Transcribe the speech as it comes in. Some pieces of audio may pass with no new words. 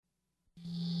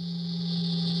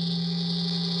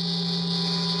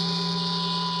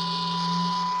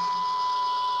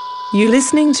You're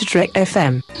listening to Trek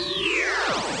FM.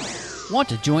 Want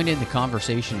to join in the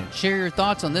conversation and share your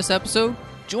thoughts on this episode?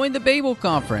 Join the Babel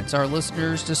Conference, our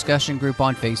listeners' discussion group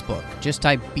on Facebook. Just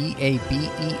type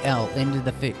BABEL into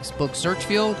the Facebook search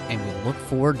field, and we'll look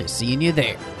forward to seeing you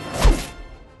there.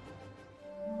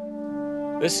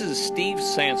 This is Steve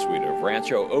Sansweet of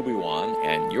Rancho Obi-Wan,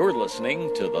 and you're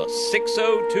listening to the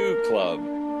 602 Club.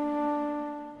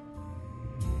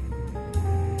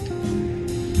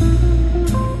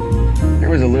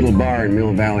 There was a little bar in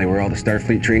Mill Valley where all the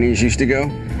Starfleet trainees used to go.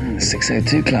 The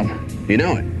 602 Club. You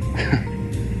know it?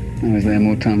 I was there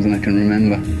more times than I can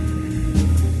remember.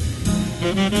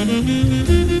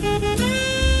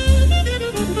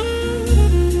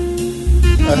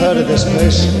 I heard of this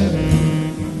place.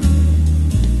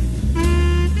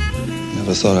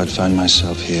 Never thought I'd find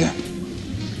myself here.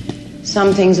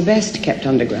 Some things are best kept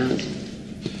underground.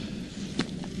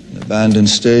 An abandoned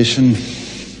station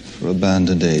for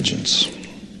abandoned agents.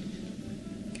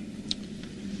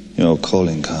 Your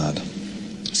calling card.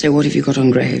 So what have you got on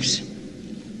Graves?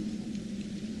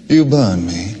 You burned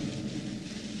me.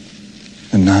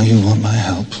 And now you want my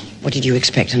help. What did you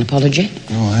expect, an apology?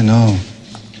 Oh, I know.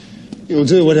 You'll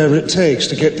do whatever it takes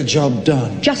to get the job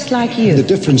done. Just like you. The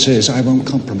difference is I won't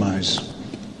compromise.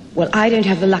 Well, I don't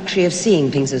have the luxury of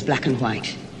seeing things as black and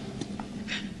white.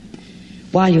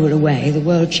 While you were away, the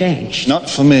world changed. Not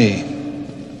for me.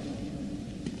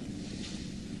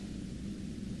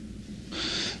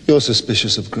 You're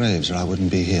suspicious of Graves, or I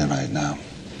wouldn't be here right now.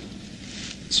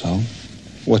 So,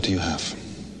 what do you have?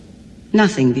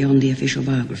 Nothing beyond the official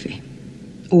biography.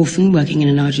 Orphan working in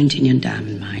an Argentinian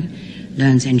diamond mine,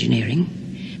 learns engineering,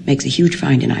 makes a huge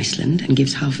find in Iceland, and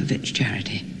gives half of it to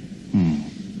charity.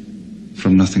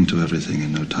 From nothing to everything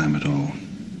in no time at all.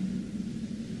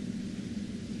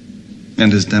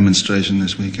 And his demonstration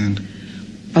this weekend?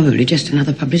 Probably just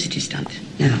another publicity stunt.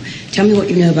 Now, tell me what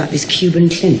you know about this Cuban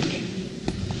clinic.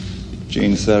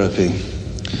 Gene therapy.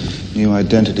 New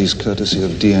identities courtesy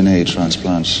of DNA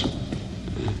transplants.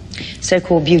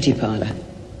 So-called beauty parlor.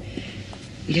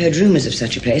 We'd heard rumors of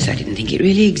such a place. I didn't think it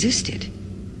really existed.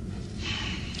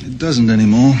 It doesn't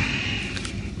anymore.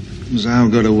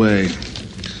 Zhao got away.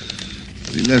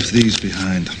 But he left these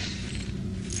behind.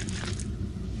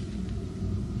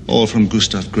 All from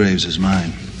Gustav Graves'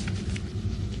 mine.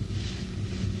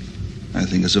 I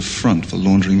think it's a front for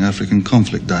laundering African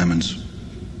conflict diamonds.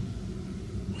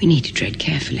 We need to tread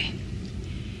carefully.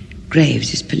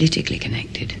 Graves is politically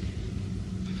connected.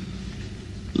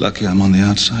 Lucky I'm on the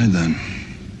outside, then.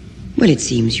 Well, it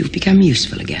seems you've become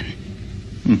useful again.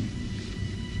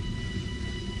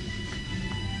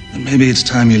 And maybe it's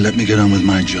time you let me get on with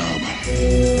my job.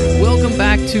 Welcome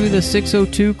back to the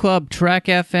 602 Club, Trek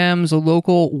FM's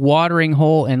local watering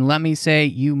hole. And let me say,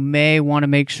 you may want to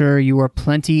make sure you are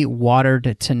plenty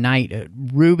watered tonight.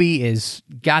 Ruby is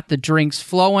got the drinks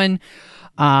flowing.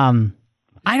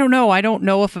 I don't know. I don't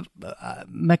know if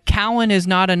Macallan is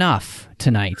not enough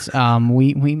tonight.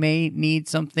 We may need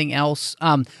something else.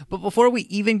 But before we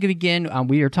even begin,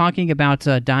 we are talking about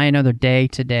Die Another Day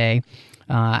today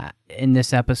in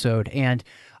this episode. And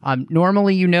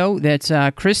normally, you know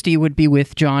that Christy would be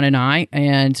with John and I,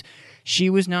 and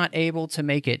she was not able to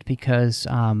make it because,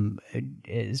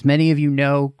 as many of you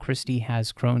know, Christy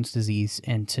has Crohn's disease,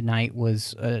 and tonight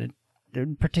was a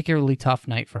particularly tough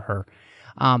night for her.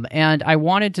 And I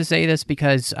wanted to say this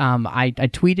because I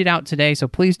tweeted out today, so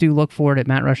please do look for it at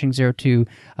MattRushing02,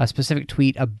 a specific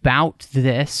tweet about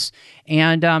this.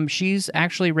 And she's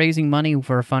actually raising money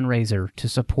for a fundraiser to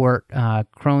support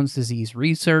Crohn's disease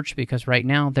research, because right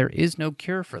now there is no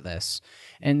cure for this.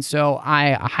 And so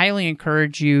I highly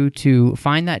encourage you to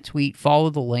find that tweet, follow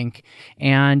the link,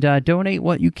 and donate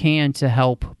what you can to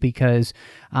help, because,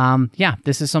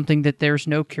 this is something that there's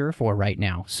no cure for right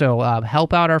now. So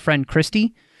help out our friend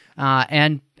Christy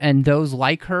and those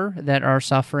like her that are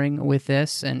suffering with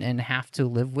this and have to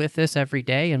live with this every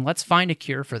day, and let's find a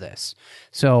cure for this.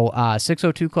 So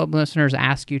 602 Club listeners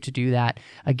ask you to do that.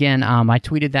 Again, I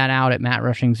tweeted that out at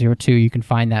MattRushing02. You can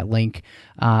find that link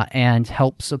and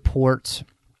help support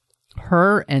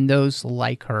her and those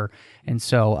like her. And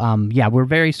so, we're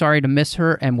very sorry to miss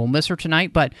her, and we'll miss her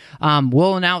tonight, but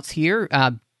we'll announce here,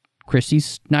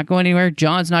 Christy's not going anywhere,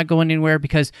 John's not going anywhere,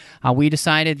 because we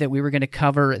decided that we were going to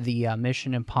cover the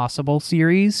Mission Impossible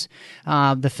series,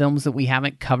 the films that we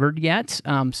haven't covered yet.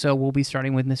 So we'll be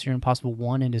starting with Mission Impossible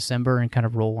 1 in December and kind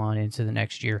of roll on into the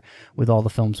next year with all the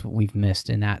films we've missed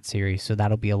in that series. So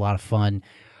that'll be a lot of fun.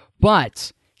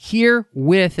 But here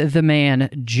with the man,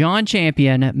 John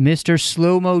Champion, Mr.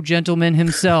 Slow-Mo Gentleman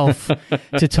himself,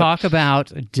 to talk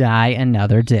about Die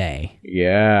Another Day.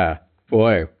 Yeah.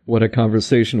 Boy, what a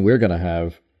conversation we're going to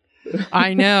have.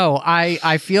 I know.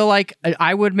 I feel like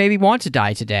I would maybe want to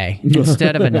die today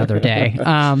instead of another day.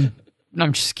 I'm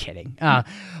just kidding.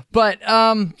 But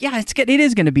it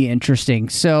is going to be interesting.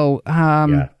 So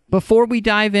before we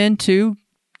dive into,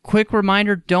 quick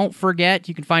reminder, don't forget,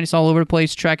 you can find us all over the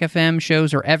place. Trek FM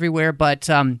shows are everywhere, but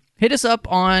hit us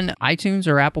up on iTunes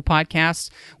or Apple Podcasts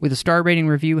with a star rating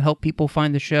review. Help people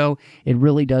find the show. It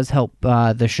really does help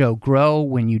the show grow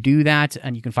when you do that.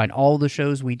 And you can find all the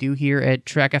shows we do here at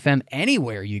Trek FM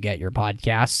anywhere you get your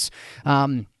podcasts.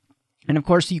 And of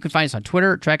course, you can find us on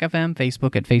Twitter at Trek FM,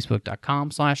 Facebook at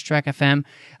facebook.com/Trek FM.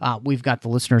 We've got the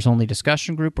listeners only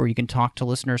discussion group where you can talk to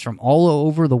listeners from all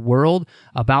over the world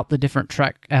about the different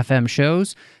Trek FM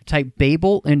shows. Type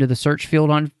Babel into the search field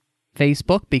on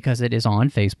Facebook because it is on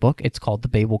Facebook. It's called the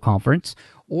Babel Conference.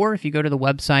 Or if you go to the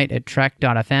website at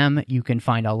trek.fm, you can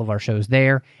find all of our shows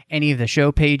there. Any of the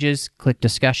show pages, click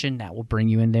discussion. That will bring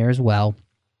you in there as well.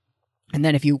 And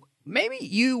then if you maybe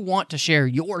you want to share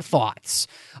your thoughts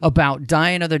about Die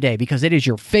Another Day because it is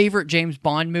your favorite James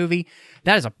Bond movie,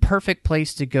 that is a perfect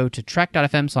place to go to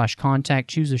trek.fm/contact,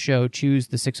 choose a show, choose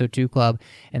the 602 Club,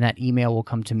 and that email will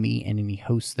come to me and any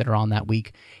hosts that are on that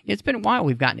week. It's been a while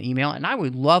we've gotten an email, and I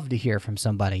would love to hear from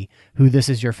somebody who this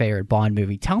is your favorite Bond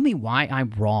movie. Tell me why I'm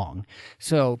wrong,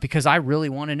 because I really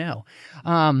want to know.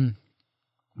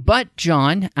 But,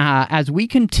 John, as we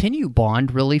continue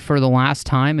Bond really for the last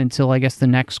time until I guess the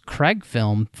next Craig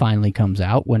film finally comes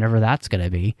out, whenever that's going to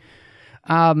be,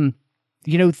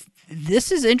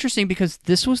 this is interesting because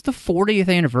this was the 40th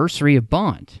anniversary of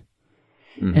Bond.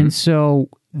 Mm-hmm. And so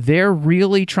they're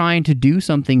really trying to do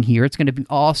something here. It's going to be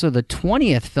also the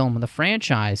 20th film of the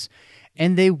franchise,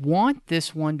 and they want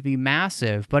this one to be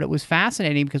massive. But it was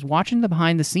fascinating because watching the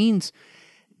behind the scenes,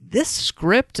 this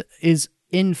script is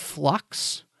in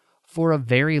flux for a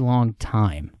very long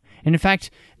time. And in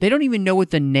fact, they don't even know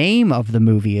what the name of the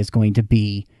movie is going to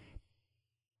be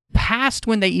past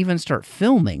when they even start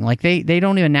filming. Like they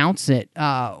don't even announce it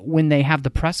when they have the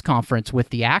press conference with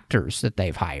the actors that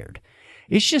they've hired.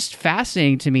 It's just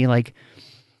fascinating to me. Like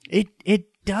it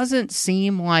doesn't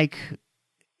seem like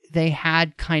they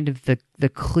had kind of the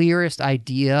clearest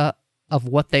idea of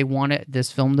what they wanted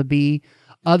this film to be,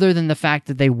 other than the fact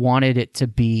that they wanted it to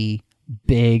be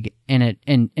big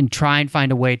and try and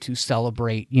find a way to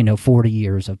celebrate 40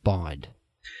 years of Bond.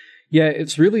 Yeah,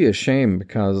 it's really a shame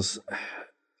because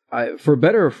for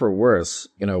better or for worse,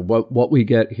 what we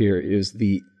get here is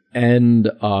the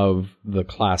end of the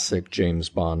classic James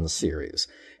Bond series.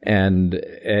 And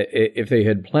if they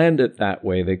had planned it that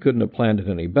way, they couldn't have planned it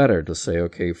any better to say,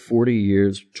 okay, 40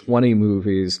 years, 20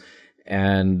 movies,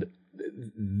 and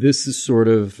this is sort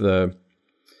of the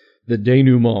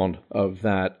denouement of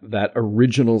that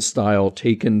original style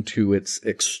taken to its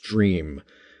extreme.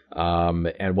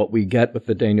 And what we get with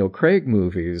the Daniel Craig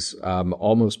movies,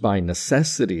 almost by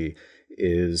necessity,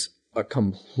 is a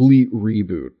complete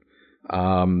reboot.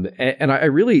 And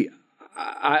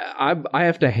I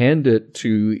have to hand it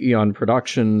to Eon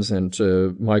Productions and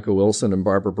to Michael Wilson and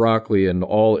Barbara Broccoli and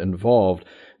all involved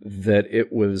that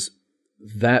it was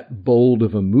that bold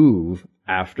of a move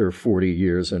after 40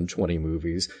 years and 20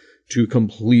 movies to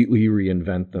completely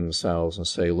reinvent themselves and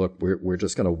say, look, we're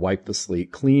just going to wipe the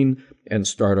slate clean and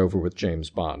start over with James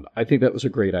Bond. I think that was a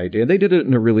great idea. They did it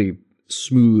in a really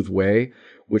smooth way,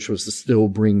 which was to still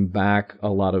bring back a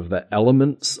lot of the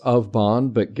elements of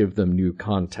Bond, but give them new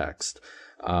context.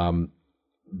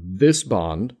 This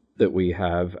Bond that we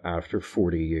have after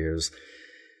 40 years,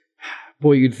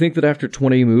 boy, you'd think that after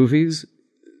 20 movies,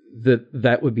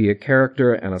 that would be a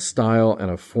character and a style and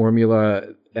a formula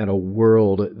and a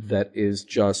world that is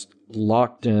just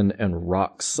locked in and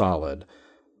rock solid.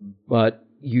 But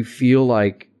you feel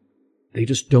like they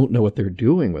just don't know what they're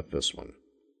doing with this one.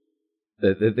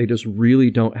 They just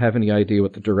really don't have any idea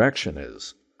what the direction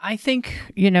is. I think,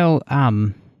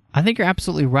 I think you're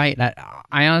absolutely right.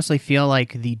 I honestly feel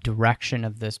like the direction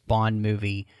of this Bond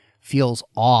movie feels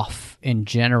off in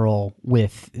general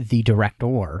with the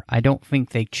director. I don't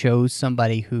think they chose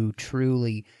somebody who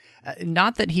truly...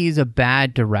 not that he's a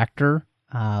bad director,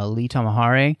 Lee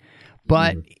Tamahori,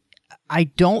 but I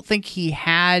don't think he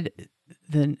had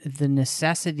the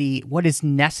necessity, what is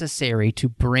necessary to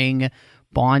bring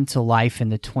Bond to life in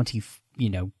the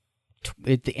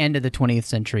at the end of the 20th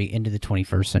century into the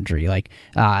 21st century. Like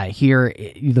here,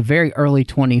 the very early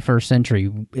 21st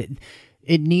century,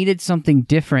 it needed something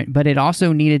different, but it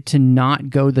also needed to not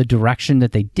go the direction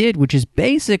that they did, which is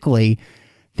basically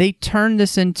they turned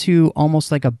this into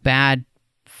almost like a bad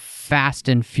Fast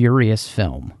and Furious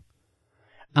film.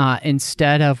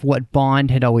 Instead of what Bond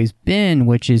had always been,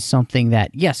 which is something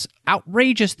that, yes,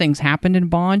 outrageous things happened in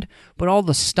Bond, but all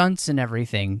the stunts and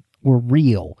everything were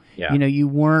real. Yeah. You know, you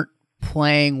weren't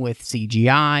playing with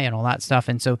CGI and all that stuff.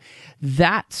 And so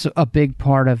that's a big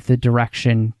part of the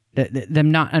direction,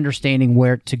 them not understanding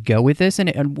where to go with this.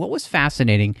 And what was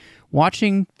fascinating,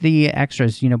 watching the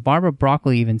extras, you know, Barbara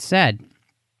Broccoli even said,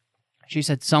 she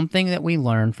said something that we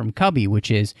learned from Cubby,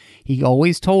 which is he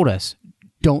always told us,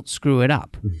 don't screw it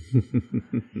up.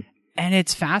 And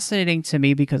it's fascinating to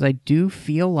me because I do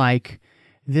feel like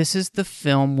this is the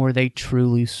film where they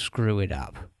truly screw it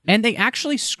up. And they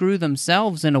actually screw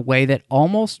themselves in a way that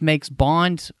almost makes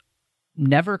Bond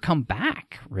never come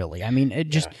back, really. I mean, it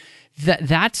just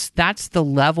that's the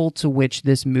level to which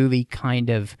this movie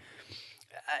kind of,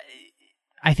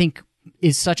 I think,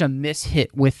 is such a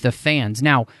mishit with the fans.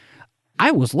 Now,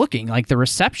 I was looking, like, the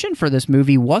reception for this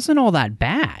movie wasn't all that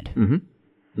bad.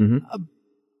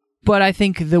 But I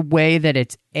think the way that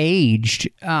it's aged,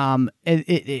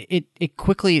 it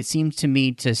quickly, it seems to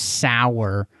me, to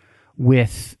sour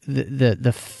with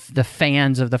the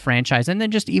fans of the franchise, and then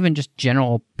just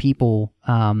general people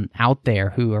out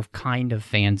there who are kind of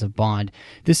fans of Bond.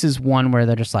 This is one where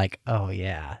they're just like, oh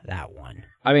yeah, that one.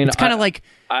 I mean, it's kind of like,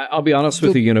 I'll be honest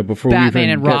with you, you know, before Batman we even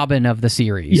and Robin of the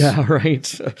series. Yeah,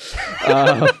 right.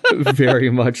 Very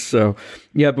much so.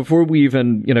 Yeah, before we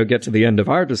even, you know, get to the end of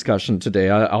our discussion today,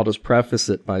 I'll just preface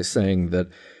it by saying that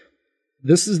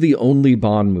this is the only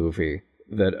Bond movie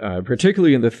that,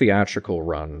 particularly in the theatrical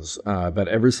runs, but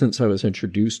ever since I was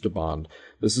introduced to Bond,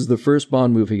 this is the first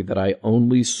Bond movie that I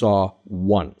only saw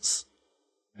once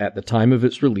at the time of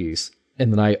its release,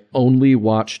 and then I only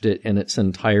watched it in its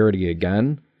entirety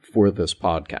again for this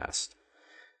podcast.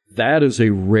 That is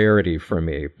a rarity for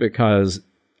me, because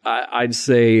I'd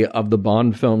say of the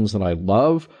Bond films that I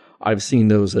love, I've seen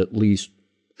those at least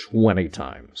 20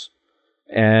 times.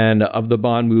 And of the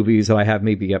Bond movies that I have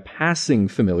maybe a passing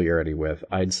familiarity with,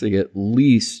 I'd say at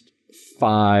least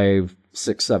 5,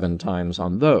 6, 7 times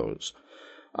on those.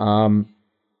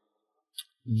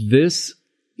 This,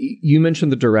 you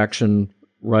mentioned the direction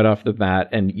right off the bat,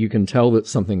 and you can tell that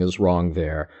something is wrong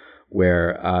there,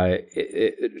 where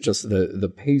just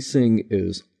the pacing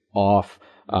is off.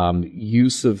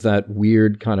 Use of that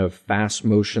weird kind of fast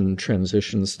motion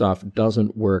transition stuff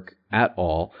doesn't work at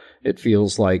all. It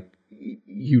feels like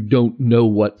you don't know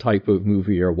what type of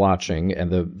movie you're watching,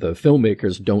 and the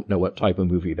filmmakers don't know what type of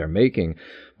movie they're making.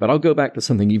 But I'll go back to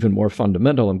something even more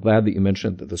fundamental. I'm glad that you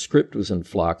mentioned that the script was in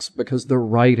flux, because the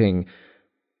writing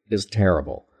is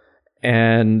terrible.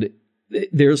 And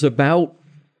there's about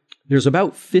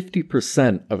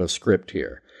 50% of a script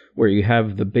here, where you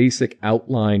have the basic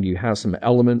outline, you have some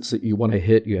elements that you want to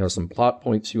hit, you have some plot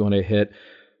points you want to hit,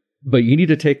 but you need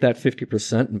to take that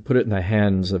 50% and put it in the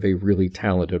hands of a really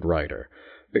talented writer.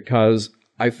 Because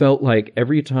I felt like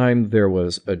every time there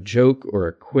was a joke or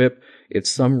a quip, it's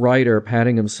some writer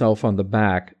patting himself on the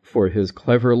back for his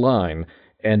clever line,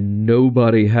 and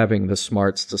nobody having the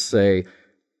smarts to say,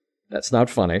 that's not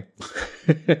funny.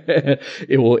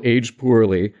 It will age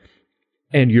poorly.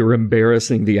 And you're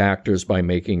embarrassing the actors by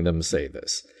making them say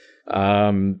this.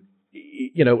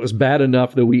 You know, it was bad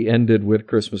enough that we ended with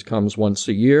Christmas Comes Once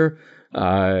a Year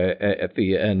at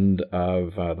the end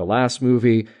of the last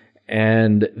movie.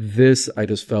 And this, I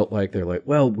just felt like they're like,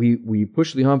 well, we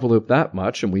pushed the envelope that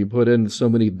much and we put in so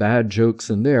many bad jokes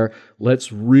in there.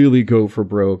 Let's really go for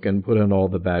broke and put in all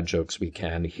the bad jokes we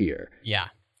can here. Yeah.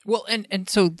 Well, and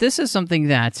so this is something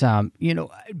that, you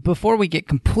know, before we get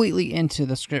completely into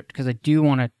the script, because I do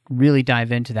want to really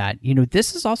dive into that, you know,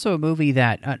 this is also a movie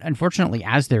that, unfortunately,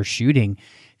 as they're shooting,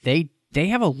 they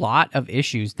have a lot of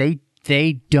issues.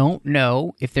 They don't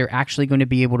know if they're actually going to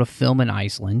be able to film in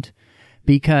Iceland,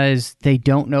 because they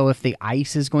don't know if the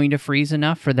ice is going to freeze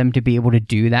enough for them to be able to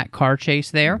do that car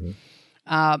chase there.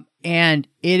 Mm-hmm. And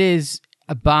it is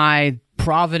by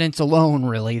Providence alone,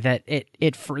 really, that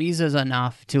it freezes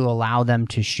enough to allow them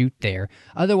to shoot there.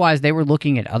 Otherwise, they were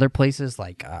looking at other places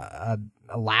like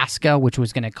Alaska, which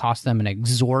was going to cost them an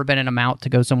exorbitant amount to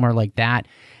go somewhere like that.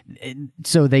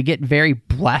 So they get very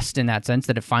blessed in that sense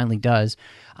that it finally does.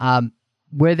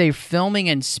 Where they're filming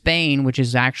in Spain, which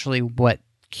is actually what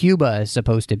Cuba is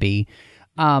supposed to be,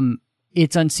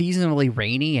 it's unseasonably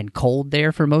rainy and cold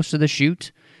there for most of the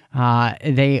shoot.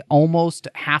 They almost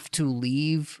have to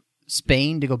leave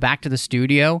Spain to go back to the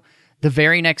studio. The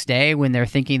very next day, when they're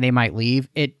thinking they might leave,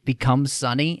 it becomes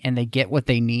sunny and they get what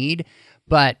they need.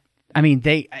 But I mean,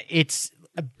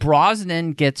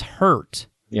 Brosnan gets hurt.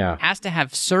 Yeah. Has to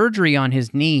have surgery on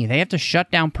his knee. They have to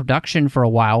shut down production for a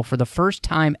while for the first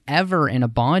time ever in a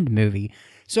Bond movie.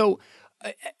 So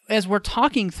as we're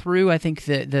talking through, I think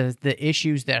the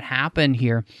issues that happen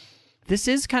here, this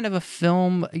is kind of a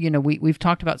film, you know, we've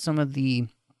talked about some of the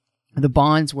the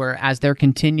Bonds, where as they're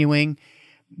continuing,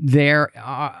 there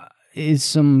is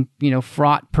some,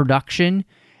 fraught production.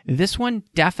 This one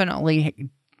definitely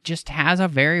just has a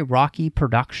very rocky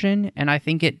production, and I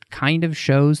think it kind of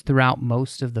shows throughout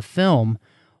most of the film.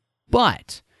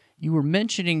 But you were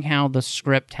mentioning how the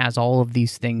script has all of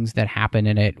these things that happen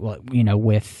in it,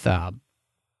 with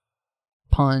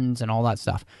puns and all that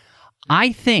stuff.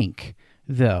 I think,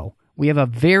 though, we have a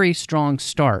very strong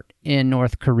start in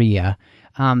North Korea.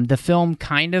 The film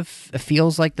kind of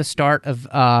feels like the start of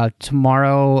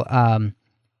Tomorrow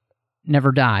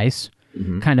Never Dies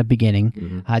kind of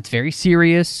beginning. It's very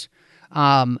serious.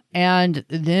 And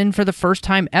then for the first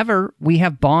time ever, we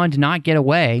have Bond not get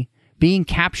away, being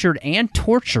captured and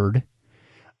tortured.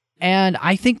 And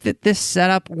I think that this set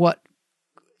up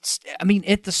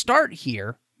at the start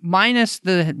here, minus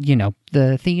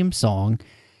the theme song,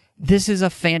 this is a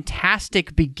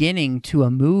fantastic beginning to a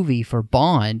movie for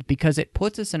Bond, because it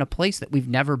puts us in a place that we've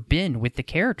never been with the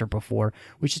character before,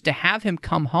 which is to have him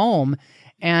come home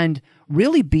and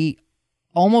really be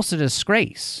almost a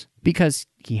disgrace, because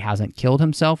he hasn't killed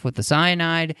himself with the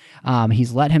cyanide.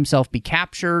 He's let himself be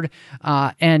captured,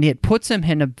 and it puts him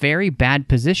in a very bad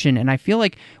position. And I feel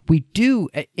like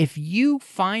if you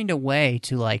find a way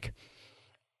to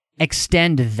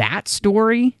extend that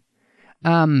story,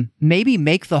 maybe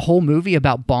make the whole movie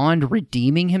about Bond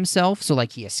redeeming himself, so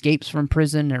he escapes from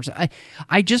prison.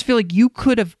 I just feel like you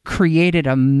could have created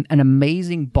an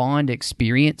amazing Bond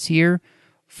experience here,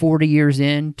 40 years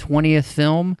in, 20th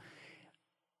film,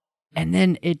 and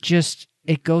then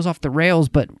it goes off the rails.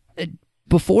 But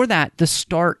before that, the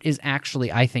start is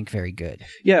actually, I think, very good.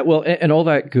 Yeah, well, and all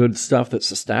that good stuff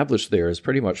that's established there is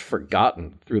pretty much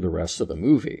forgotten through the rest of the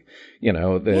movie.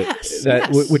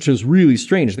 Which is really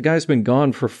strange. The guy's been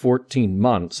gone for 14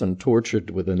 months and tortured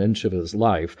within an inch of his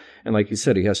life. And like you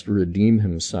said, he has to redeem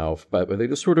himself. But they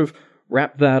just sort of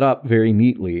wrap that up very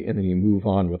neatly, and then you move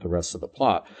on with the rest of the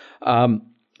plot.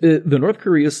 The North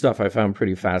Korea stuff I found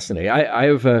pretty fascinating. I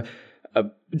have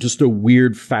just a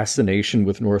weird fascination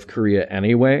with North Korea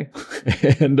anyway.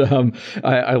 And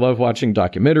I love watching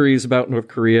documentaries about North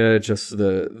Korea, just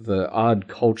the odd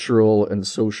cultural and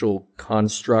social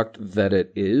construct that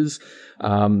it is.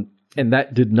 And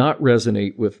that did not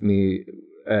resonate with me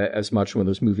as much when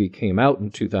this movie came out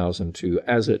in 2002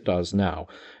 as it does now.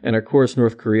 And of course,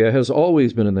 North Korea has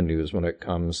always been in the news when it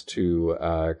comes to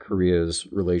Korea's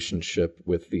relationship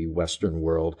with the Western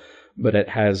world, but it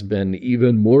has been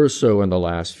even more so in the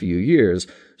last few years.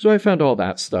 So I found all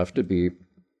that stuff to be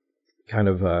kind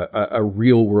of a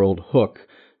real-world hook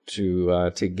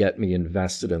to get me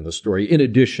invested in the story, in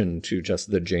addition to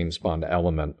just the James Bond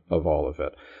element of all of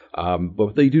it. But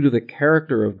what they do to the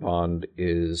character of Bond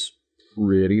is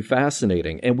pretty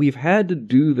fascinating. And we've had to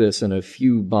do this in a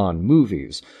few Bond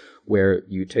movies, where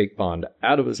you take Bond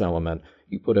out of his element,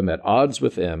 you put him at odds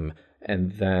with him,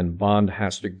 and then Bond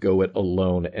has to go it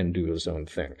alone and do his own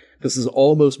thing. This has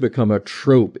almost become a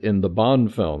trope in the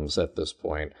Bond films at this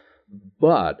point.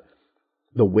 But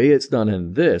the way it's done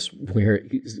in this, where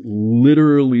he's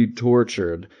literally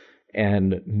tortured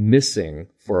and missing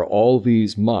for all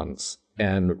these months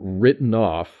and written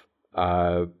off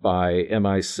by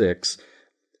MI6,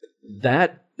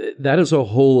 that is a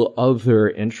whole other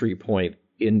entry point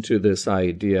into this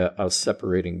idea of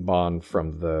separating Bond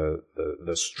from the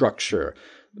structure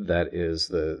that is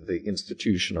the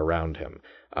institution around him.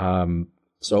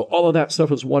 So all of that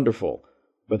stuff is wonderful.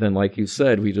 But then, like you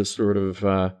said, we just sort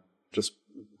of just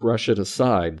brush it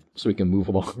aside so we can move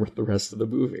along with the rest of the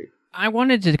movie. I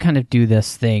wanted to kind of do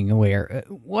this thing where,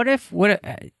 what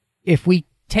if we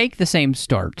take the same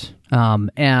start,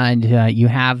 and you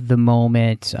have the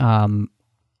moment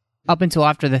up until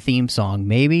after the theme song.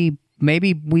 Maybe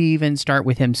we even start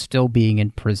with him still being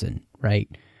in prison, right?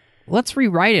 Let's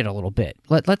rewrite it a little bit.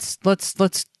 Let's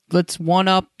one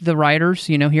up the writers,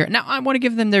 here. Now, I want to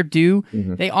give them their due.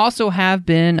 Mm-hmm. They also have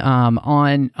been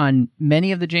on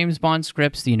many of the James Bond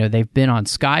scripts. They've been on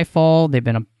Skyfall. They've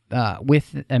been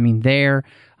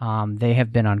they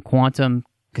have been on Quantum,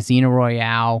 Casino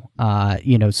Royale,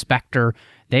 Spectre.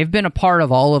 They've been a part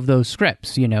of all of those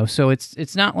scripts, so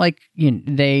it's not like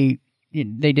they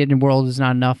did in World Is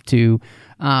Not Enough to,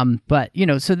 but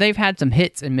so they've had some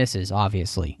hits and misses,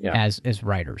 obviously, as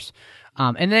writers.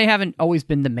 And they haven't always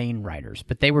been the main writers,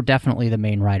 but they were definitely the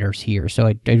main writers here. So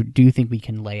I do think we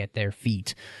can lay at their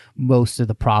feet most of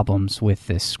the problems with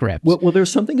this script. Well,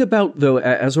 there's something about, though,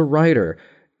 as a writer,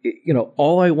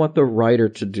 all I want the writer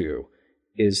to do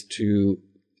is to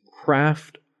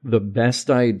craft the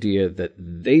best idea that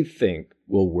they think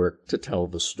will work to tell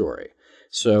the story.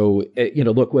 So,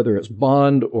 look, whether it's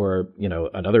Bond or,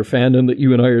 another fandom that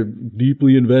you and I are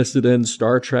deeply invested in,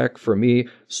 Star Trek for me,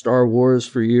 Star Wars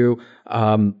for you,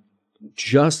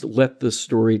 just let the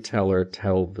storyteller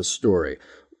tell the story.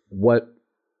 What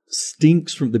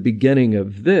stinks from the beginning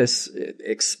of this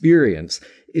experience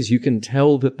is you can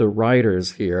tell that the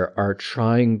writers here are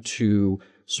trying to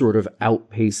sort of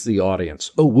outpace the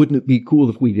audience. Oh, wouldn't it be cool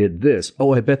if we did this?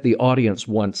 Oh, I bet the audience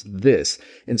wants this,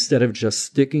 instead of just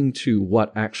sticking to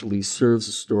what actually serves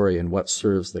the story and what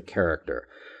serves the character.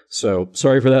 So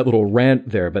sorry for that little rant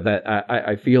there, but that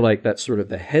I feel like that's sort of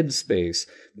the headspace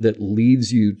that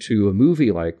leads you to a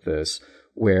movie like this,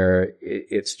 where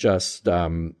it's just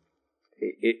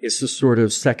it's just sort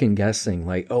of second guessing,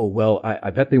 like, oh, well,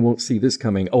 I bet they won't see this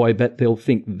coming. Oh, I bet they'll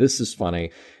think this is funny,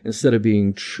 instead of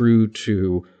being true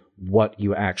to what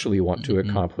you actually want to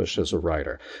accomplish as a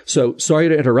writer. So sorry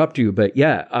to interrupt you, but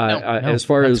yeah, as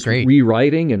far as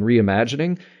rewriting and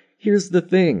reimagining, here's the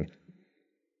thing.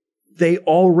 They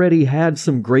already had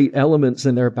some great elements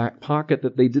in their back pocket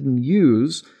that they didn't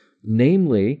use,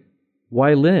 namely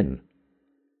Wai Lin.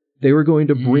 They were going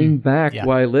to bring back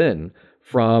Wai Lin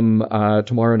from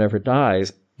Tomorrow Never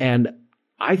Dies, and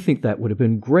I think that would have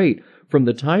been great. From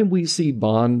the time we see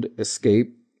Bond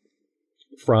escape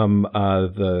from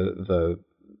the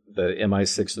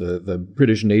MI6, the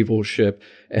British naval ship,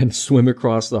 and swim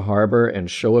across the harbor and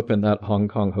show up in that Hong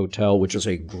Kong hotel, which is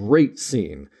a great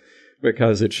scene,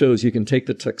 because it shows you can take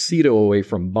the tuxedo away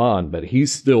from Bond, but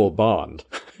he's still Bond,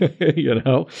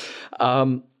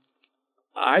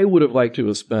 I would have liked to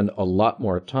have spent a lot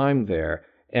more time there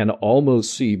and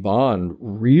almost see Bond,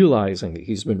 realizing that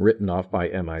he's been written off by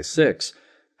MI6,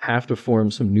 have to form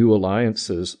some new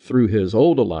alliances through his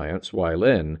old alliance, Wai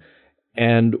Lin,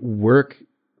 and work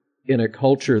in a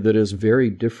culture that is very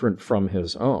different from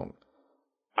his own.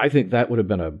 I think that would have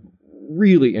been a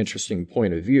really interesting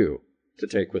point of view to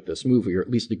take with this movie, or at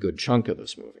least a good chunk of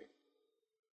this movie.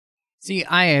 See,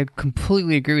 I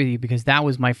completely agree with you, because that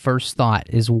was my first thought,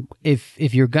 is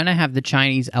if you're going to have the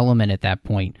Chinese element at that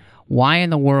point, why in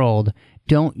the world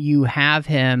don't you have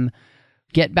him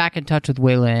get back in touch with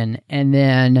Wai Lin, and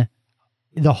then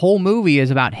the whole movie is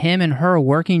about him and her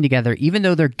working together, even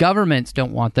though their governments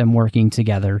don't want them working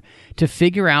together, to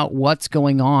figure out what's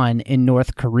going on in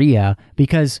North Korea,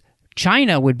 because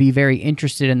China would be very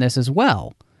interested in this as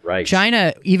well. Right.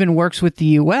 China even works with the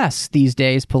U.S. these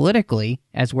days politically,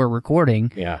 as we're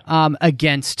recording,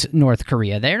 against North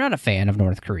Korea. They're not a fan of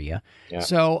North Korea. Yeah.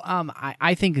 So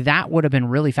I think that would have been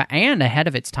really and ahead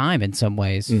of its time in some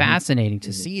ways. Fascinating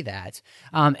to see that.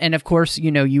 And of course,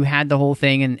 you had the whole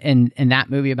thing in that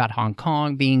movie about Hong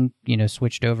Kong being,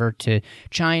 switched over to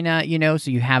China,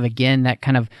 so you have again that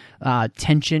kind of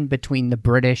tension between the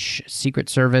British Secret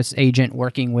Service agent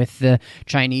working with the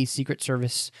Chinese Secret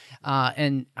Service.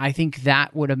 And I think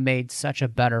that would have made such a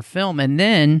better film. And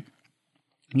then,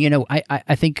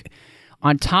 I think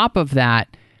on top of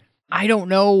that, I don't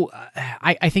know,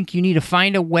 I think you need to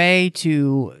find a way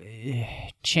to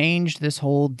change this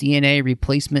whole DNA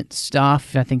replacement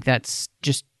stuff. I think that's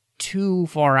just too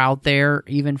far out there,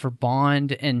 even for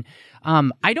Bond. And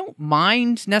I don't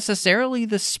mind necessarily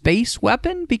the space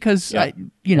weapon, because,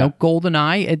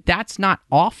 GoldenEye, that's not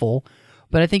awful.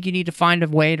 But I think you need to find a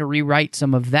way to rewrite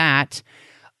some of that.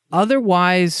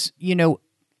 Otherwise,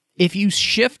 if you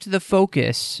shift the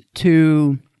focus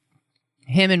to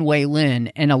him and Wai Lin,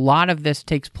 and a lot of this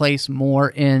takes place more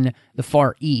in the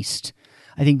Far East,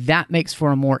 I think that makes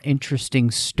for a more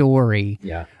interesting story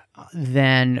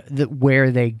than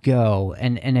where they go.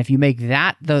 And if you make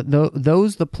that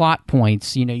those the plot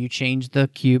points, you change the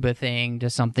Cuba thing to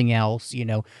something else,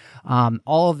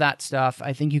 all of that stuff,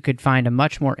 I think you could find a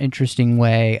much more interesting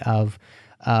way of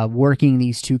working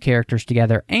these two characters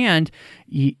together, and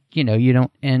you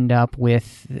don't end up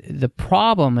with the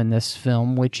problem in this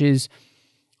film, which is,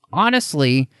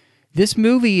 honestly, this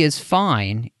movie is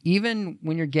fine, even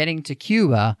when you're getting to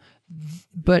Cuba,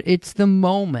 but it's the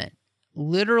moment,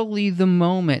 literally the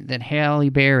moment that Halle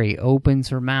Berry opens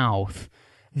her mouth,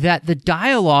 that the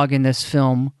dialogue in this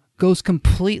film goes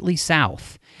completely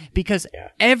south. Because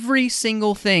every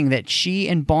single thing that she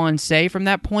and Bond say from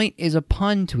that point is a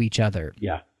pun to each other.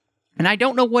 Yeah. And I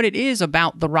don't know what it is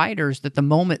about the writers that the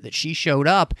moment that she showed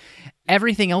up,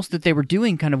 everything else that they were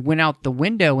doing kind of went out the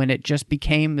window, and it just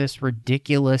became this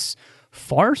ridiculous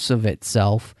farce of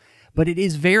itself. But it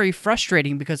is very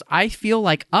frustrating, because I feel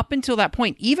like up until that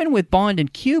point, even with Bond in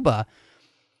Cuba,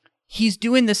 he's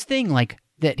doing this thing like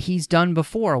that he's done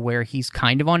before, where he's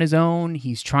kind of on his own.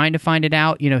 He's trying to find it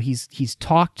out. He's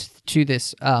talked to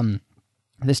this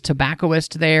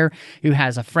tobaccoist there who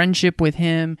has a friendship with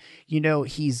him. You know,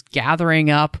 he's gathering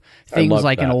up things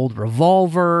like an old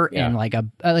revolver and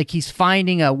like he's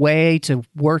finding a way to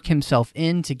work himself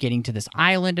into getting to this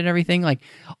island and everything. Like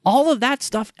all of that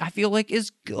stuff I feel like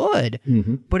is good.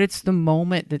 But it's the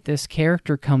moment that this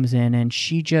character comes in and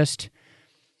she's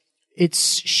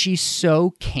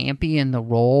so campy in the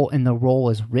role, and the role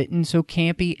is written so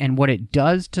campy, and what it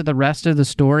does to the rest of the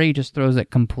story just throws it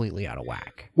completely out of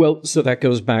whack. Well, so that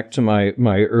goes back to my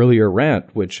earlier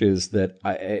rant, which is that,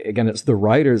 again, it's the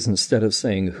writers, instead of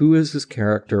saying, who is this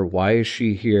character? Why is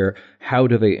she here? How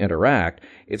do they interact?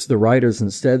 It's the writers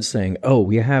instead saying, oh,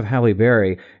 we have Halle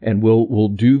Berry, and we'll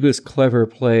do this clever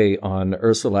play on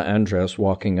Ursula Andress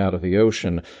walking out of the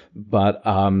ocean, but,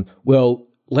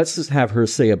 let's just have her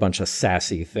say a bunch of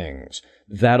sassy things.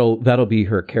 That'll be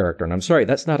her character. And I'm sorry,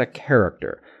 that's not a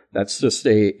character. That's just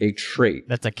a trait.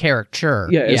 That's a caricature.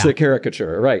 Yeah, it's a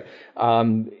caricature, right.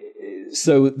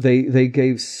 So they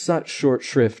gave such short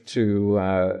shrift to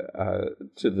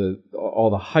all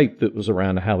the hype that was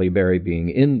around Halle Berry being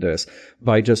in this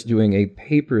by just doing a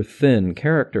paper-thin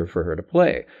character for her to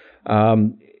play.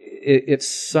 It's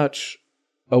such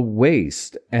a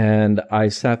waste, and I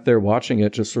sat there watching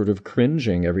it just sort of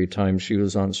cringing every time she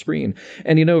was on screen.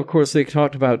 And, you know, of course, they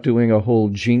talked about doing a whole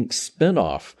Jinx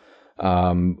spin-off,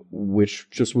 which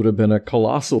just would have been a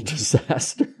colossal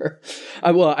disaster.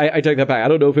 I take that back. I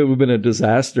don't know if it would have been a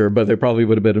disaster, but they probably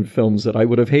would have been in films that I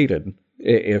would have hated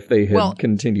if they had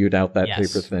continued out that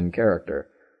paper-thin character.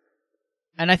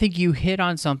 And I think you hit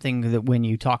on something that when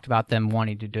you talked about them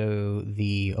wanting to do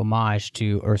the homage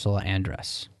to Ursula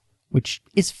Andress, which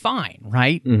is fine,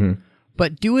 right?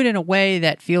 But do it in a way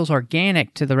that feels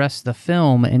organic to the rest of the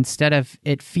film instead of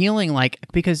it feeling like,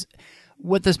 because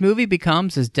what this movie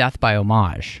becomes is death by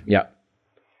homage. Yeah.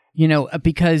 You know,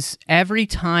 because every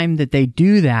time that they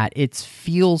do that, it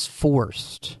feels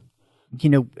forced. You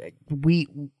know,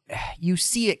 you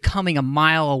see it coming a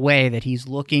mile away that he's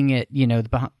looking at, you know,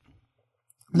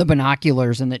 the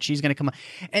binoculars and that she's going to come.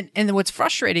 And what's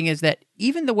frustrating is that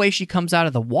even the way she comes out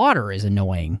of the water is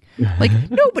annoying. Like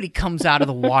nobody comes out of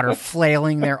the water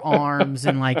flailing their arms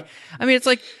and like, I mean, it's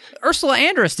like Ursula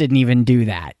Andress didn't even do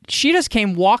that. She just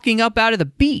came walking up out of the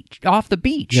beach, off the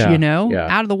beach,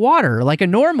 out of the water like a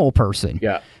normal person.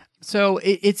 Yeah. So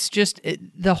it's just,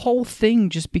 the whole thing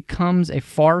just becomes a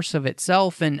farce of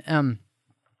itself. And,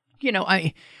 you know,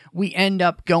 we end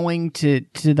up going to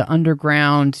the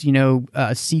underground, you know,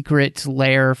 secret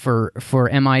lair for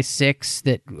MI6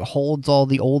 that holds all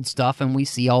the old stuff, and we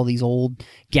see all these old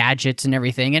gadgets and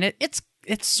everything, and it's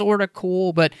sort of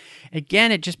cool, but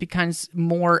again, it just becomes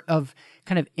more of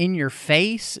kind of in your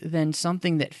face than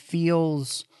something that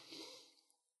feels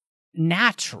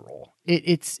natural.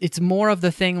 It's more of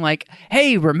the thing like,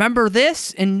 hey, remember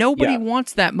this? And nobody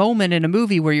wants that moment in a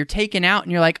movie where you're taken out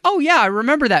and you're like, oh yeah, I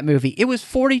remember that movie. It was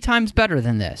 40 times better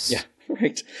than this. Yeah,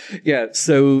 right. Yeah,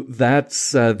 so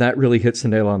that's that really hits the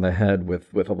nail on the head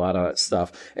with a lot of that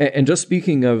stuff. And just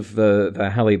speaking of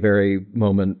the Halle Berry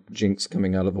moment, Jinx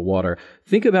coming out of the water,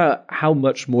 think about how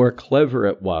much more clever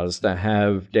it was to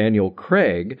have Daniel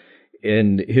Craig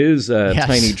in his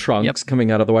tiny trunks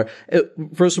coming out of the water.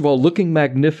 First of all, looking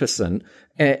magnificent.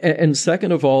 And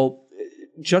second of all,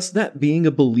 just that being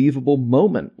a believable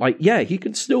moment. Like, yeah, he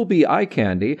can still be eye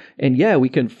candy. And yeah, we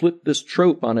can flip this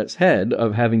trope on its head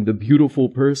of having the beautiful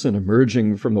person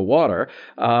emerging from the water.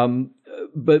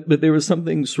 But there was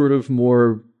something sort of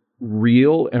more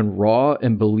real and raw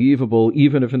and believable,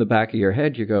 even if in the back of your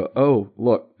head you go, oh,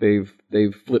 look, they've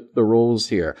flipped the roles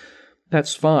here.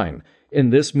 That's fine. In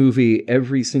this movie,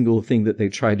 every single thing that they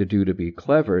try to do to be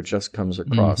clever just comes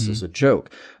across as a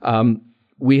joke.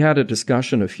 We had a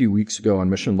discussion a few weeks ago on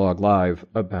Mission Log Live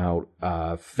about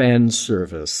fan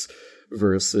service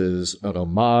versus an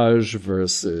homage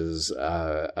versus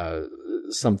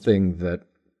something that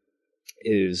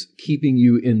is keeping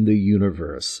you in the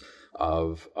universe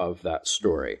of that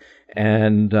story.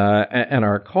 And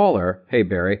our caller, hey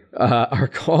Barry, our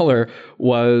caller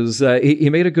was he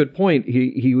made a good point.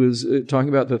 He was talking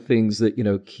about the things that, you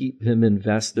know, keep him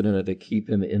invested in it, that keep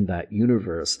him in that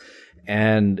universe.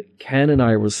 And Ken and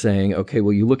I were saying, okay,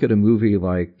 well, you look at a movie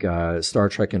like Star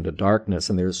Trek Into Darkness,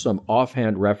 and there's some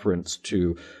offhand reference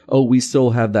to, oh, we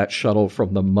still have that shuttle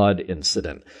from the mud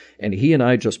incident. And he and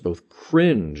I just both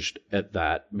cringed at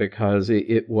that because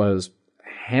it was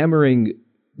hammering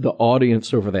the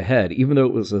audience over the head, even though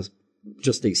it was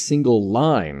just a single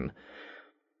line,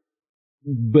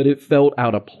 but it felt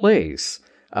out of place.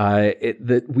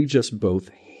 That we just both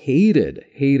hated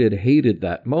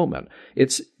that moment.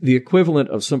 It's the equivalent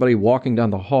of somebody walking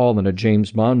down the hall in a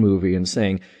James Bond movie and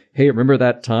saying, hey, remember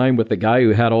that time with the guy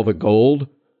who had all the gold?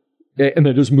 And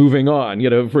then just moving on,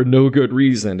 for no good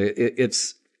reason.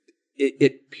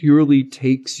 It purely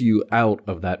takes you out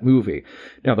of that movie.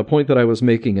 Now, the point that I was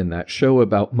making in that show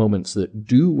about moments that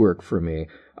do work for me,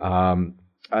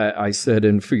 I said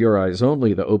in For Your Eyes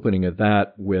Only, the opening of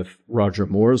that with Roger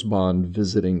Moore's Bond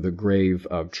visiting the grave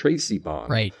of Tracy Bond.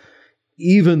 Right.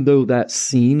 Even though that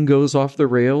scene goes off the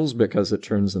rails because it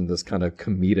turns in this kind of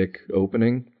comedic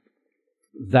opening,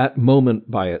 that moment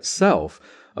by itself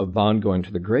of Bond going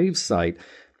to the gravesite,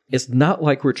 it's not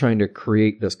like we're trying to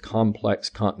create this complex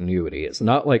continuity. It's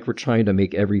not like we're trying to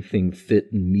make everything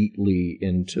fit neatly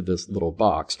into this little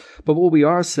box. But what we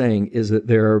are saying is that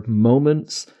there are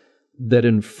moments that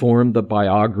inform the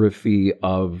biography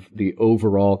of the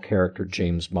overall character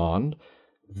James Bond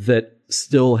that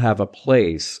still have a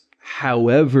place,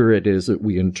 however it is that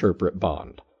we interpret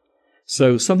Bond.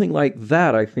 So something like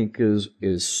that, I think, is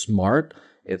smart.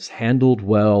 It's handled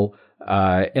well,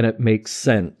 and it makes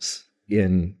sense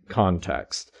in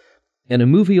context. In a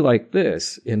movie like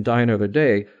this, in Die Another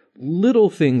Day, little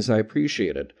things I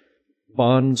appreciated.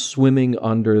 Bond swimming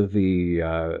under the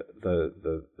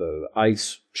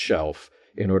ice shelf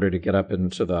in order to get up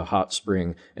into the hot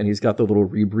spring, and he's got the little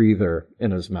rebreather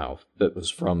in his mouth that was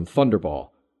from Thunderball.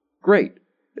 Great.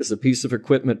 It's a piece of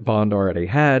equipment Bond already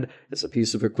had. It's a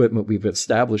piece of equipment we've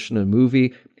established in a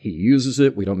movie. He uses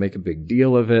it. We don't make a big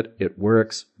deal of it. It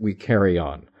works. We carry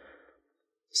on.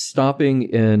 Stopping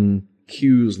in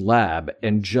Q's lab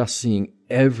and just seeing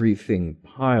everything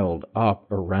piled up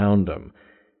around him,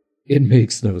 it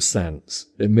makes no sense.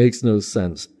 It makes no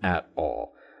sense at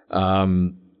all.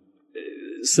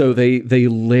 So they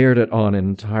layered it on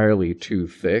entirely too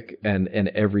thick, and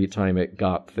every time it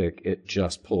got thick, it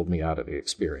just pulled me out of the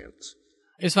experience.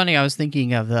 It's funny, I was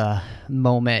thinking of the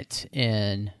moment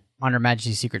in On Her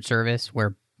Majesty's Secret Service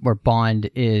where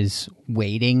Bond is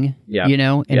waiting,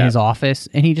 in his office,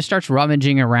 and he just starts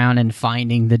rummaging around and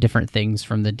finding the different things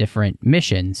from the different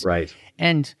missions. Right.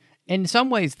 And in some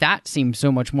ways, that seems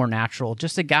so much more natural.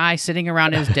 Just a guy sitting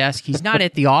around his desk. He's not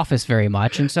at the office very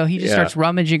much, and so he just starts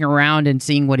rummaging around and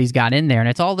seeing what he's got in there. And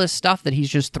it's all this stuff that he's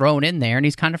just thrown in there, and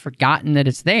he's kind of forgotten that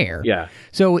it's there. Yeah.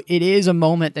 So it is a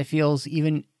moment that feels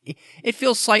it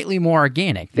feels slightly more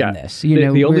organic than this.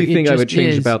 The only thing I would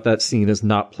change about that scene is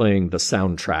not playing the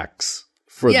soundtracks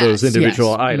for those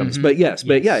individual items. Mm-hmm.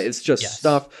 But it's just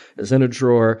stuff is in a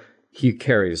drawer. He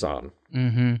carries on.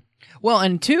 Mm-hmm. Well,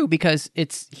 and two, because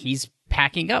he's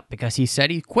packing up because he said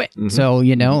he quit. Mm-hmm. So,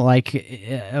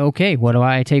 okay, what do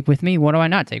I take with me? What do I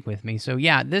not take with me? So,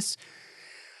 this,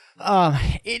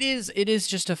 it is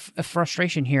just a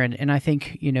frustration here. And I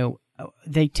think,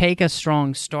 they take a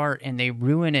strong start and they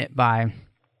ruin it by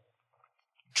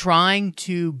trying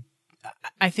to,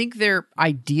 I think their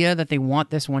idea that they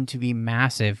want this one to be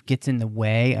massive gets in the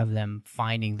way of them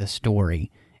finding the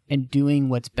story and doing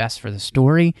what's best for the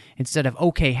story instead of,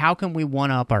 okay, how can we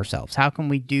one-up ourselves? How can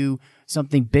we do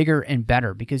something bigger and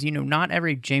better? Because, not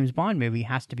every James Bond movie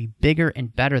has to be bigger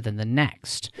and better than the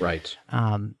next. Right.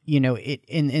 It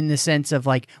in the sense of,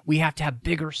 like, we have to have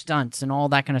bigger stunts and all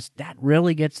that kind of stuff. That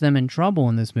really gets them in trouble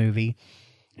in this movie.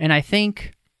 And I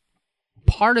think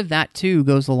part of that, too,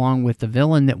 goes along with the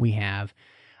villain that we have.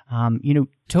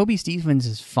 Toby Stephens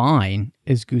is fine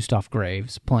as Gustav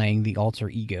Graves, playing the alter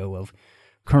ego of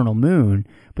Colonel Moon,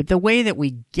 but the way that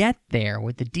we get there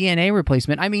with the DNA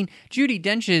replacement, I mean, Judi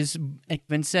Dench's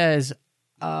even says,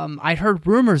 I'd heard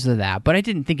rumors of that, but I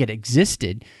didn't think it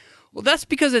existed. Well, that's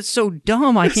because it's so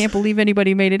dumb, I can't believe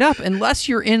anybody made it up, unless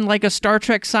you're in, like, a Star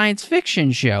Trek science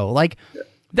fiction show. Like,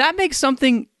 that makes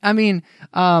something, I mean,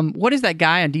 what is that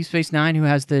guy on Deep Space Nine who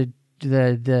has the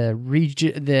Odo,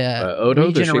 regeneration?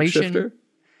 The shapeshifter?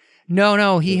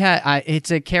 No, he had.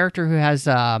 It's a character who has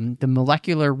the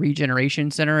molecular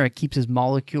regeneration center. It keeps his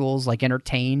molecules like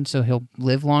entertained, so he'll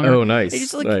live longer. Oh,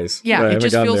 nice, nice. Yeah, it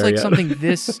just feels like something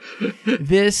this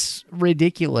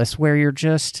ridiculous, where you're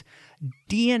just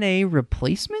DNA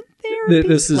replacement therapy.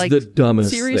 This is the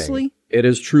dumbest seriously? thing. It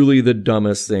is truly the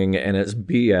dumbest thing, and it's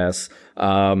BS.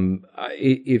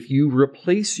 If you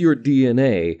replace your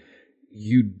DNA,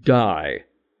 you die.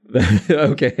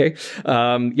 Okay.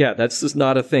 That's just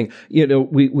not a thing.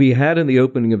 We had in the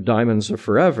opening of Diamonds Are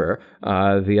Forever,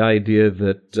 the idea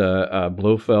that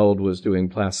Blofeld was doing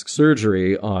plastic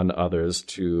surgery on others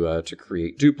to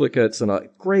create duplicates, and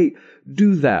great,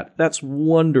 do that. That's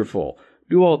wonderful.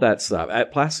 Do all that stuff.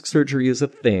 Plastic surgery is a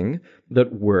thing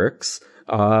that works.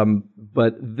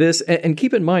 But this, and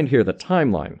keep in mind here, the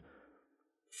timeline,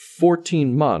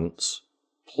 14 months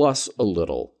plus a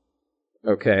little.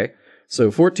 Okay. So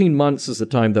 14 months is the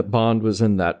time that Bond was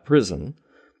in that prison.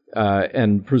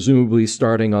 and presumably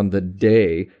starting on the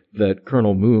day that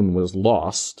Colonel Moon was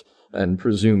lost and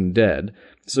presumed dead.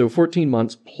 So 14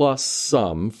 months plus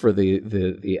some for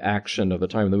the action of the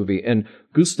time of the movie. And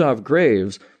Gustav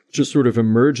Graves just sort of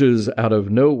emerges out of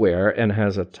nowhere and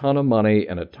has a ton of money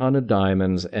and a ton of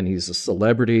diamonds, and he's a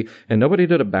celebrity, and nobody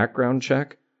did a background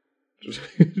check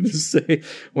to say,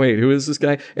 wait, who is this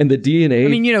guy? And the DNA... I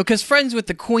mean, because friends with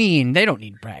the Queen, they don't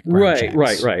need background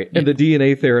checks. Right. And the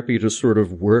DNA therapy just sort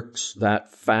of works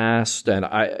that fast, and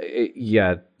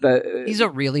he's a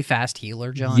really fast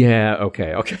healer, John. Yeah,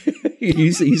 okay.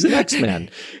 He's an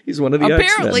X-Men. He's one of the X-Men.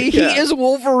 Apparently, he is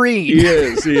Wolverine. He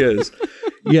is.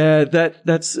 Yeah,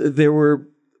 there were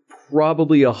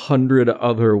probably 100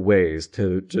 other ways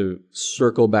to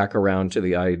circle back around to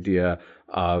the idea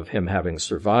of him having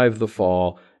survived the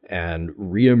fall and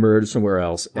reemerged somewhere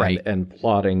else and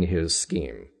plotting his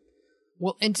scheme.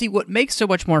 Well, and see, what makes so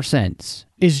much more sense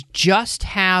is just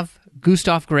have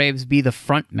Gustav Graves be the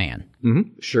front man.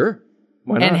 Mm-hmm. Sure.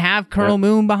 Why not? And have Colonel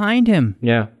Moon behind him.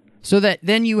 Yeah. So that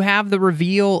then you have the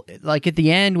reveal, like at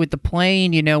the end with the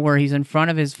plane, where he's in front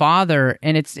of his father,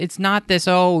 and it's not this,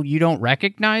 oh, you don't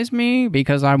recognize me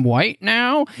because I'm white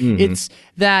now. Mm-hmm. It's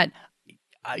that,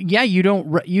 you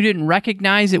didn't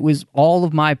recognize it was all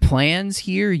of my plans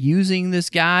here using this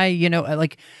guy,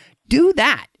 like do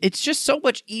that. It's just so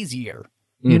much easier,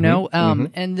 and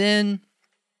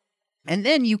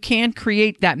then you can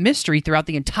create that mystery throughout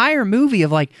the entire movie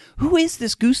of like, who is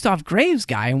this Gustav Graves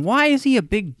guy and why is he a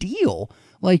big deal?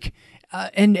 Like,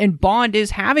 and Bond is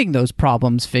having those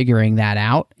problems figuring that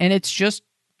out, and it's just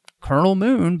Colonel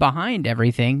Moon behind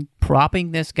everything,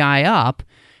 propping this guy up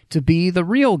to be the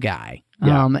real guy.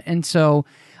 Yeah. And so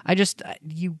I just,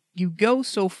 you go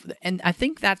so, and I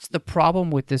think that's the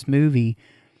problem with this movie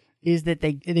is that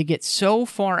they get so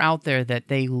far out there that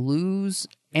they lose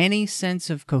any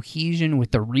sense of cohesion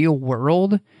with the real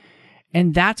world.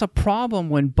 And that's a problem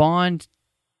when Bond,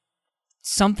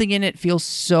 something in it feels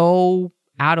so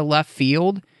out of left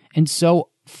field and so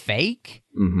fake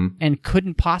and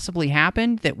couldn't possibly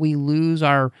happen that we lose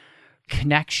our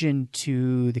connection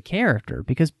to the character,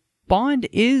 because Bond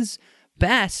is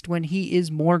best when he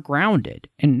is more grounded.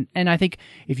 And I think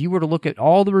if you were to look at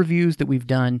all the reviews that we've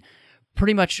done,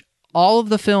 pretty much all of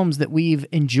the films that we've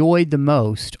enjoyed the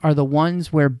most are the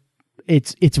ones where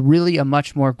it's really a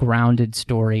much more grounded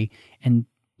story, and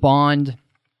Bond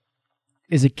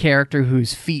is a character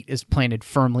whose feet is planted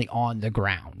firmly on the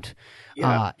ground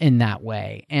in that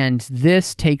way. And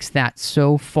this takes that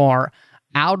so far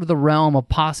out of the realm of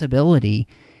possibility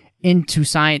into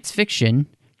science fiction,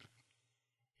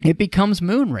 it becomes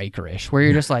Moonraker-ish, where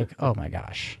you're just like, oh my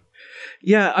gosh.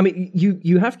 Yeah, I mean,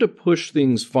 you have to push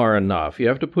things far enough. You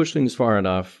have to push things far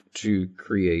enough to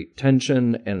create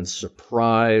tension and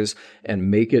surprise and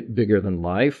make it bigger than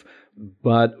life.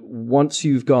 But once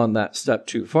you've gone that step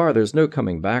too far, there's no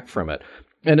coming back from it.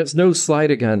 And it's no slight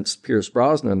against Pierce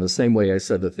Brosnan, the same way I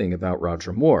said the thing about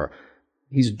Roger Moore.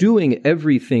 He's doing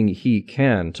everything he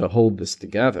can to hold this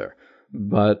together.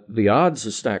 But the odds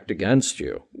are stacked against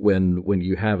you when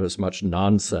you have as much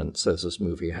nonsense as this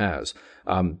movie has.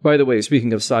 By the way,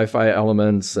 speaking of sci-fi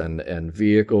elements and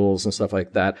vehicles and stuff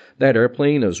like that, that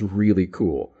airplane is really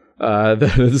cool.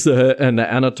 There's an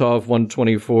Antonov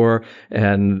 124,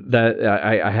 and that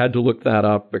I had to look that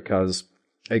up because,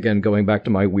 again, going back to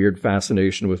my weird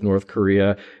fascination with North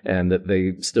Korea and that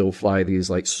they still fly these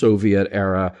like Soviet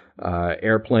era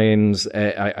airplanes.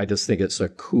 I just think it's a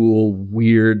cool,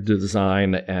 weird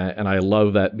design, and I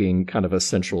love that being kind of a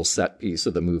central set piece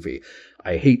of the movie.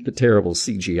 I hate the terrible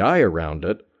CGI around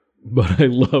it, but I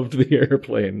loved the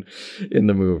airplane in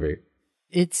the movie.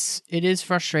 It is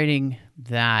frustrating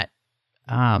that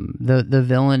the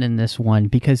villain in this one,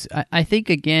 because I think,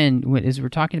 again, as we're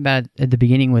talking about at the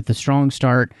beginning with the strong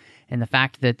start and the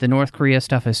fact that the North Korea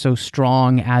stuff is so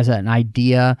strong as an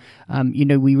idea,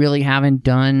 we really haven't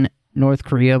done North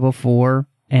Korea before,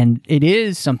 and it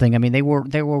is something. I mean, they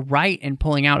were right in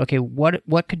pulling out, okay,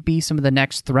 what could be some of the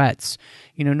next threats?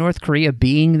 North Korea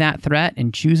being that threat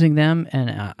and choosing them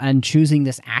and choosing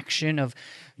this action of,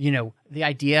 the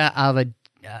idea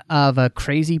of a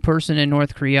crazy person in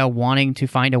North Korea wanting to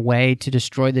find a way to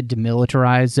destroy the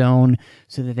demilitarized zone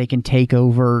so that they can take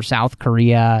over South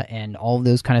Korea and all of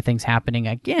those kind of things happening.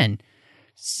 Again,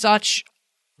 such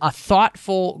a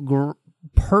thoughtful,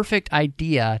 perfect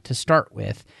idea to start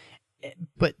with.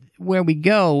 But where we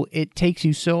go, it takes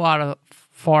you so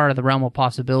far out of the realm of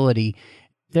possibility.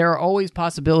 There are always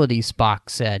possibilities, Spock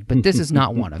said, but this is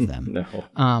not one of them. No.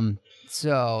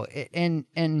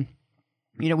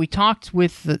 We talked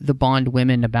with the Bond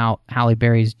women about Halle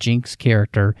Berry's Jinx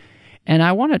character, and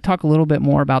I want to talk a little bit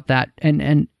more about that.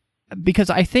 And because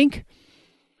I think,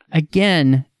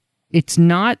 again, it's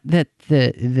not that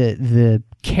the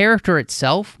character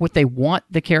itself, what they want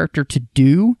the character to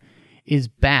do, is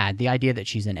bad. The idea that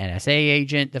she's an NSA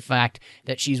agent, the fact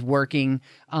that she's working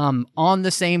on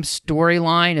the same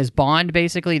storyline as Bond,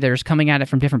 basically, they're just coming at it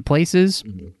from different places,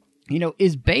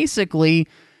 is basically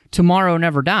Tomorrow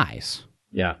Never Dies.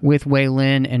 Yeah. With Wei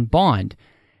Lin and Bond.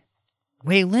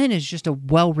 Wei Lin is just a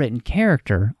well-written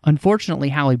character. Unfortunately,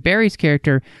 Halle Berry's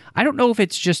character, I don't know if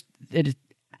it's just... I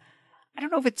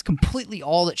don't know if it's completely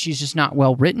all that she's just not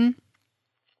well-written.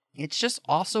 It's just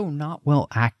also not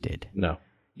well-acted. No.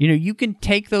 You can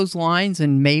take those lines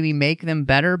and maybe make them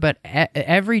better, but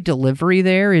every delivery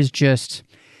there is just...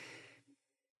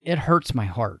 It hurts my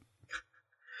heart.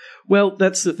 Well,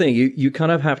 that's the thing. You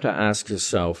kind of have to ask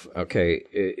yourself, okay,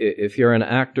 if you're an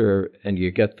actor and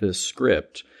you get this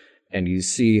script and you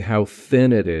see how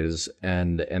thin it is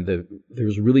and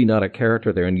there's really not a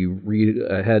character there, and you read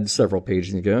ahead several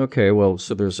pages and you go, okay, well,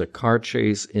 so there's a car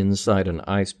chase inside an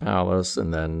ice palace,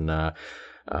 and then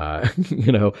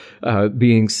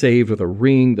being saved with a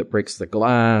ring that breaks the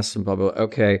glass and blah, blah, blah.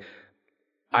 Okay,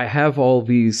 I have all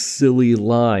these silly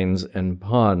lines and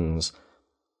puns.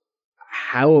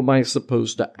 How am I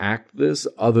supposed to act this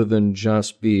other than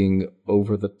just being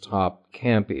over-the-top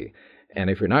campy? And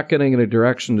if you're not getting in a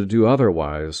direction to do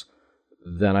otherwise,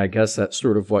 then I guess that's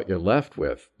sort of what you're left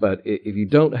with. But if you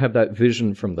don't have that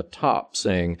vision from the top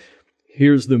saying,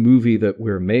 here's the movie that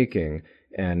we're making,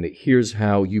 and here's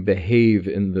how you behave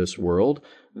in this world,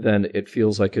 then it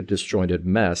feels like a disjointed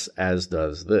mess, as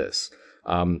does this.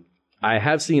 I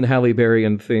have seen Halle Berry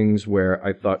in things where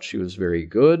I thought she was very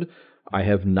good. I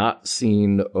have not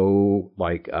seen,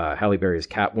 Halle Berry's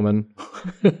Catwoman,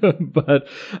 but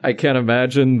I can't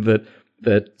imagine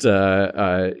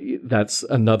that's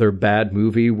another bad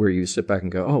movie where you sit back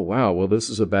and go, oh, wow, well, this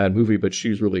is a bad movie, but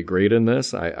she's really great in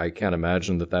this. I can't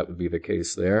imagine that would be the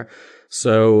case there.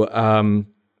 So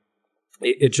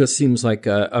it just seems like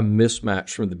a mismatch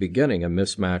from the beginning, a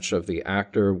mismatch of the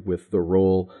actor with the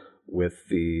role, with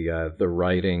the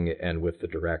writing, and with the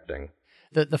directing.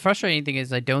 The frustrating thing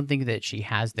is I don't think that she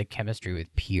has the chemistry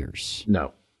with Pierce.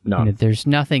 No. There's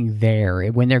nothing there.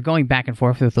 When they're going back and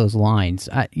forth with those lines,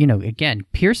 again,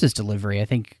 Pierce's delivery, I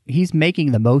think he's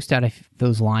making the most out of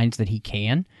those lines that he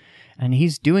can, and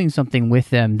he's doing something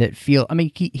with them that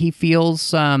he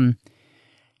feels Bondish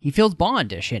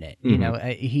in it.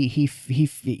 Mm-hmm.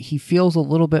 He feels a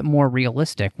little bit more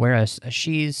realistic, whereas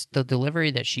the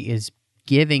delivery that she is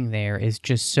giving there is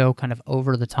just so kind of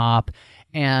over the top.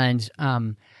 And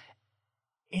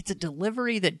it's a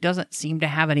delivery that doesn't seem to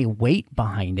have any weight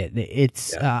behind it.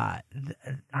 It's, I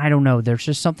don't know, there's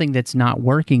just something that's not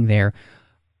working there.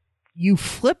 You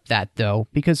flip that, though,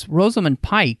 because Rosamund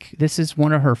Pike, this is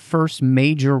one of her first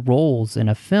major roles in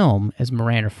a film as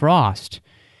Miranda Frost.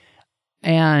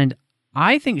 And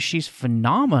I think she's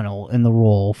phenomenal in the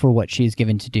role for what she's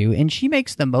given to do, and she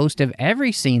makes the most of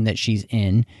every scene that she's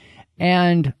in.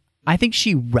 And I think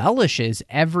she relishes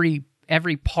every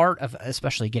part of,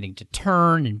 especially getting to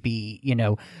turn and be,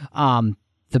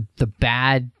 the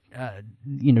bad,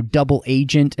 double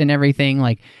agent and everything.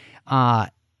 Like,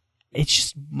 it's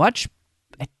just much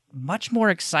more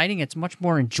exciting. It's much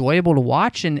more enjoyable to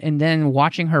watch. And then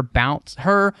watching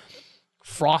her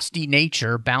frosty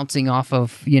nature bouncing off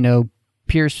of,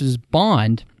 Pierce's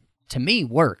Bond, to me,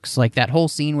 works. Like that whole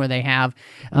scene where they have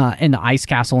in the ice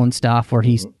castle and stuff, where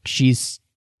she's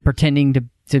pretending to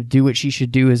do what she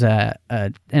should do as a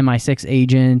MI6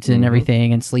 agent and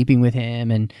everything, and sleeping with him,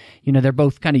 and they're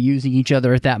both kind of using each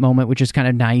other at that moment, which is kind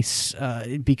of nice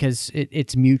because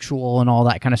it's mutual and all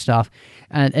that kind of stuff.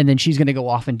 And then she's going to go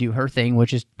off and do her thing,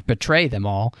 which is betray them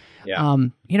all. Yeah.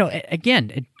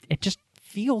 Again, it just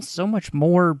feels so much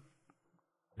more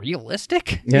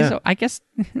realistic. Yeah. So I guess.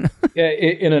 Yeah,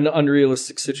 in an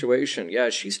unrealistic situation. Yeah,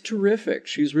 she's terrific.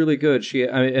 She's really good.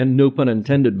 And no pun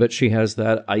intended, but she has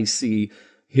that icy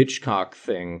Hitchcock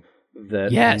thing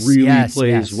that really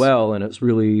plays well, and it's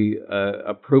really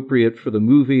appropriate for the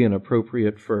movie and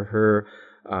appropriate for her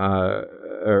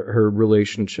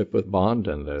relationship with Bond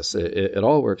in this. It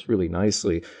all works really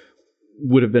nicely.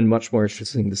 Would have been much more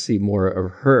interesting to see more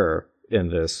of her in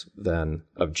this than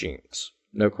of Jeans.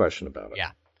 No question about it.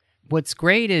 Yeah. What's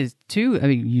great is, too,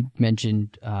 you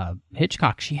mentioned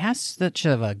Hitchcock. She has such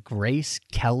a Grace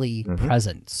Kelly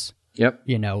presence. Yep.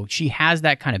 She has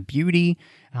that kind of beauty.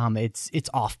 It's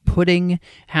off-putting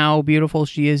how beautiful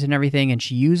she is and everything, and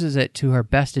she uses it to her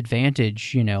best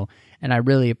advantage, and I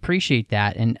really appreciate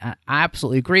that. And I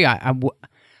absolutely agree. I'm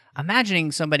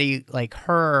imagining somebody like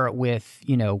her with,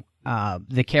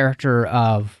 the character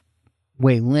of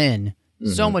Wei Lin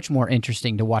So much more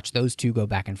interesting to watch those two go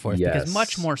back and forth because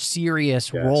much more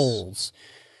serious roles.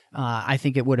 I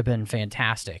think it would have been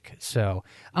fantastic. So,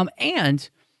 and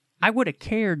I would have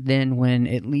cared then when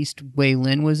at least Wei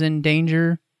Lin was in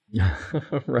danger,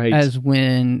 right? As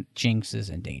when Jinx is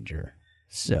in danger.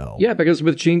 So yeah, because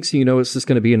with Jinx, you know, it's just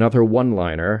going to be another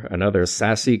one-liner, another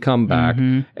sassy comeback.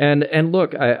 And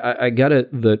look, I get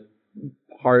it that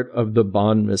part of the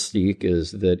Bond mystique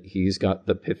is that he's got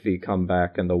the pithy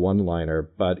comeback and the one-liner,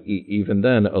 but even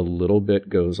then, a little bit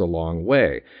goes a long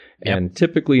way. Yep. And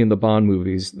typically in the Bond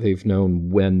movies, they've known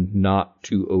when not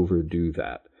to overdo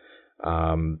that.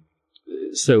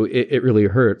 So it really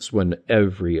hurts when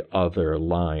every other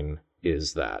line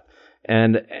is that.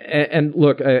 And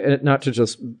look, not to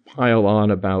just pile on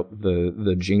about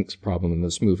the Jinx problem in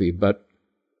this movie, but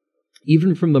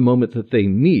even from the moment that they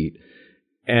meet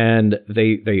and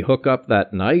they hook up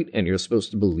that night and you're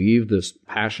supposed to believe this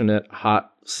passionate,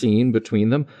 hot scene between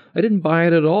them, I didn't buy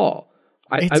it at all.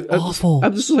 It's awful.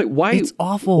 I'm just like, why? It's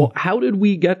awful. Well, how did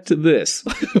we get to this?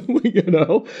 You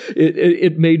know,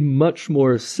 it made much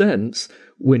more sense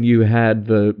when you had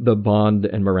the Bond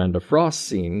and Miranda Frost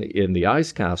scene in the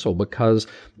Ice Castle, because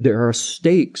there are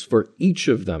stakes for each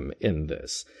of them in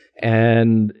this.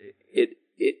 And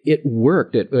it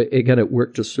worked. It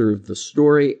worked to serve the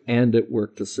story and it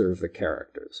worked to serve the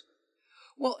characters.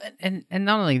 Well, and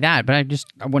not only that, but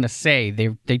I want to say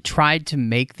they tried to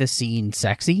make the scene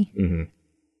sexy,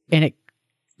 and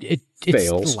it's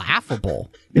fails. laughable.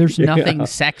 There's nothing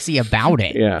sexy about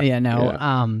it. Yeah. You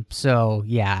know. So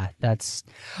yeah, that's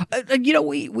you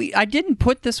know, I didn't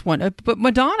put this one, but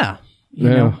Madonna. You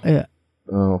know.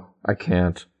 Oh, I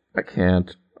can't.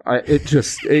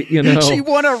 You know. She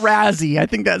won a Razzie. I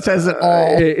think that says it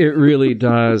all. It really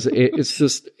does. It's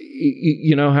just,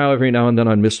 you know how every now and then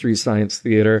on Mystery Science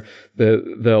Theater,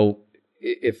 they'll,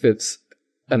 if it's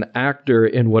an actor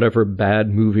in whatever bad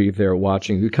movie they're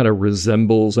watching who kind of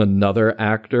resembles another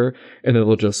actor, and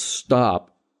they'll just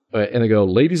stop and they go,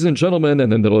 ladies and gentlemen,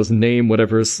 and then they'll just name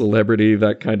whatever celebrity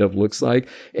that kind of looks like.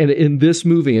 And in this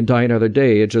movie, in Die Another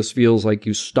Day, it just feels like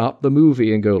you stop the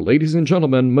movie and go, ladies and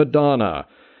gentlemen, Madonna.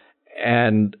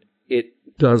 And it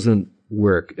doesn't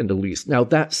work in the least. Now,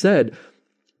 that said,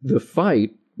 the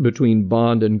fight between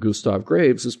Bond and Gustav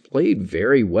Graves is played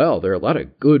very well. There are a lot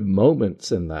of good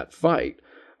moments in that fight.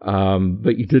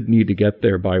 But you did need to get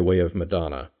there by way of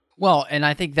Madonna. Well, and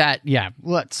I think that,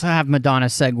 let's have Madonna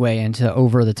segue into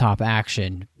over-the-top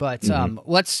action. But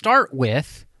let's start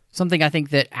with something I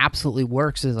think that absolutely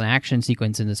works as an action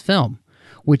sequence in this film,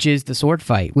 which is the sword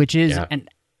fight, which is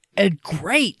a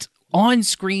great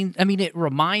on-screen. I mean, it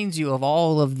reminds you of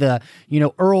all of the, you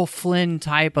know, Earl Flynn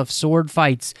type of sword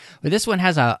fights. But this one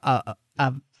has I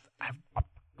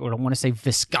don't want to say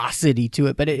viscosity to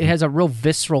it, but it has a real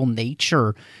visceral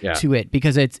nature to it,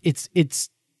 because it's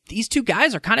these two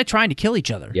guys are kind of trying to kill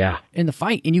each other in the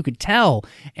fight, and you can tell,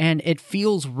 and it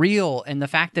feels real. And the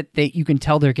fact that you can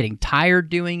tell they're getting tired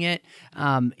doing it,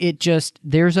 it just,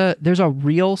 there's a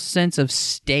real sense of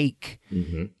stake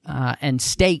and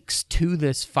stakes to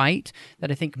this fight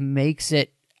that I think makes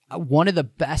it one of the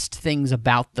best things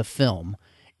about the film.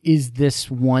 Is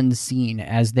this one scene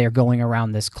as they're going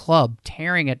around this club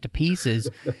tearing it to pieces.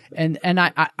 and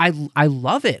I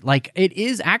love it. Like, it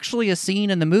is actually a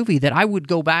scene in the movie that I would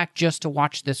go back just to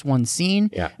watch this one scene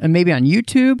and maybe on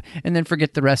YouTube and then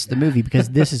forget the rest of the movie, because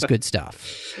this is good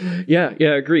stuff. Yeah,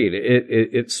 agreed.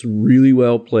 It's really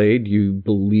well played. You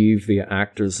believe the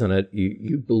actors in it.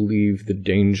 You believe the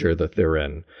danger that they're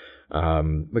in.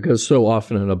 Because so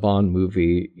often in a Bond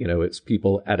movie, you know, it's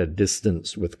people at a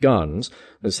distance with guns.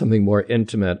 There's something more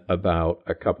intimate about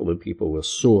a couple of people with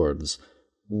swords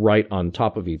right on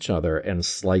top of each other and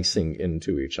slicing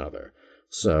into each other.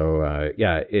 So,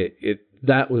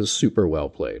 that was super well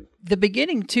played. The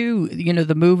beginning too, you know,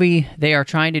 the movie, they are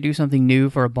trying to do something new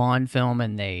for a Bond film,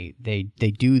 and they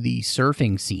do the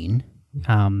surfing scene,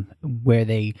 where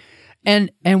they,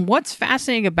 and what's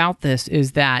fascinating about this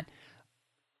is that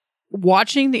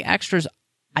watching the extras,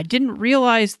 I didn't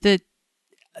realize that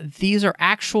these are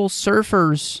actual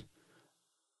surfers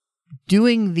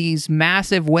doing these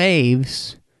massive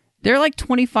waves. They're like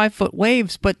 25-foot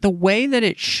waves, but the way that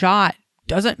it's shot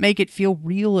doesn't make it feel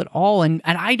real at all. And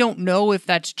I don't know if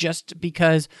that's just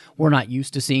because we're not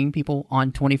used to seeing people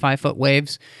on 25-foot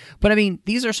waves. But I mean,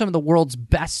 these are some of the world's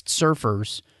best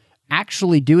surfers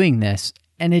actually doing this.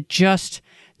 And it just,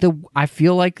 I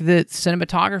feel like the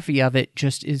cinematography of it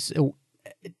just is,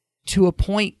 to a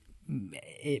point,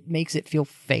 it makes it feel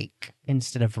fake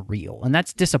instead of real. And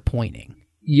that's disappointing.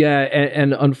 Yeah,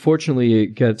 and unfortunately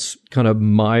it gets kind of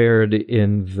mired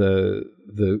in the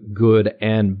the good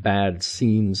and bad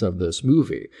scenes of this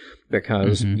movie,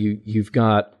 because you've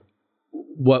got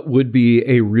what would be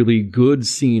a really good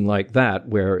scene like that,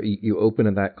 where you open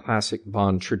in that classic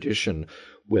Bond tradition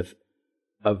with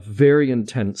a very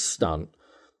intense stunt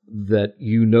that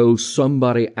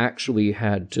somebody actually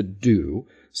had to do.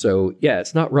 So, yeah,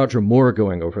 it's not Roger Moore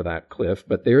going over that cliff,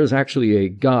 but there is actually a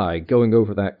guy going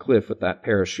over that cliff with that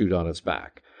parachute on his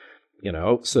back.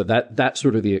 So that's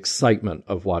sort of the excitement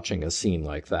of watching a scene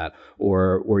like that.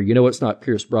 Or it's not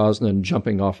Pierce Brosnan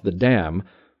jumping off the dam,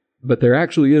 but there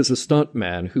actually is a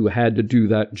stuntman who had to do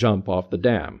that jump off the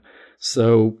dam.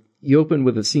 So you open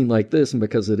with a scene like this, and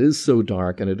because it is so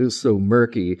dark and it is so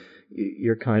murky,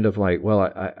 you're kind of like, well,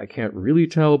 I can't really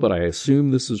tell, but I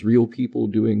assume this is real people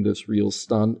doing this real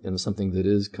stunt in something that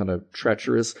is kind of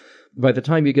treacherous. By the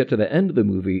time you get to the end of the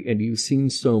movie and you've seen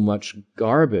so much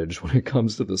garbage when it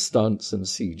comes to the stunts and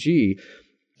CG,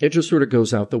 it just sort of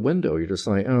goes out the window. You're just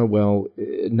like, oh, well,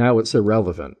 now it's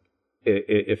irrelevant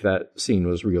if that scene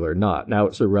was real or not. Now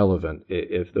it's irrelevant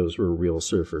if those were real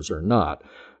surfers or not,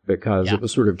 because it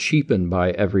was sort of cheapened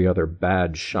by every other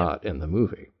bad shot in the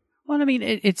movie. Well, I mean,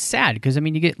 it's sad because,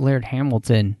 you get Laird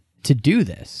Hamilton to do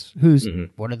this, who's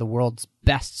one of the world's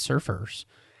best surfers.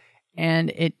 And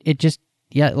it just,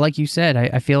 like you said,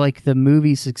 I feel like the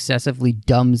movie successively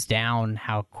dumbs down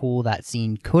how cool that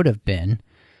scene could have been.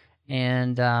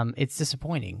 And it's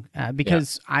disappointing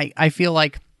because I feel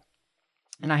like,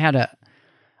 and I had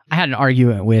an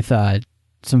argument with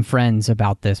some friends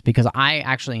about this, because I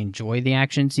actually enjoy the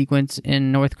action sequence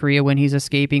in North Korea when he's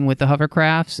escaping with the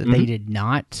hovercrafts. They did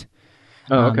not.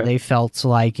 They felt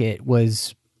like it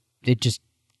was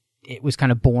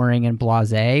kind of boring and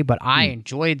blasé, but I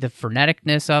enjoyed the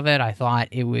freneticness of it. I thought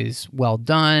it was well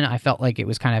done. I felt like it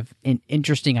was kind of an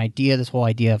interesting idea, this whole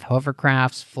idea of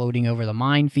hovercrafts floating over the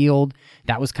minefield.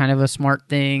 That was kind of a smart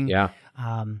thing. Yeah.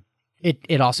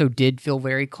 It also did feel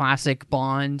very classic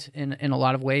Bond in a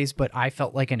lot of ways, but I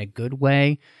felt like in a good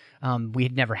way. We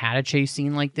had never had a chase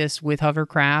scene like this with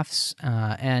hovercrafts,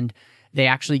 and they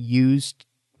actually used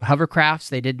hovercrafts.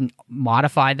 They didn't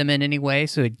modify them in any way,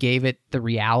 so it gave it the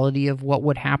reality of what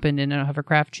would happen in a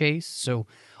hovercraft chase. So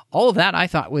all of that I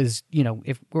thought was,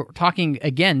 if we're talking,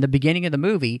 again, the beginning of the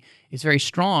movie is very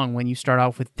strong when you start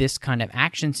off with this kind of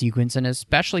action sequence, and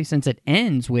especially since it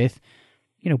ends with,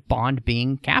 Bond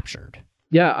being captured.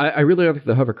 Yeah, I really like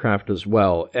the hovercraft as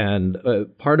well. And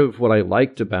part of what I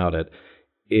liked about it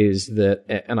is that,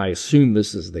 and I assume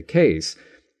this is the case,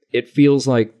 it feels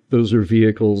like those are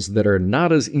vehicles that are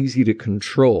not as easy to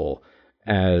control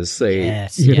as, say,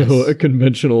 a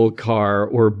conventional car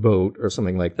or boat or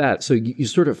something like that. So you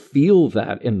sort of feel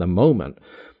that in the moment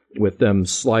with them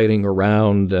sliding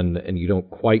around, and you don't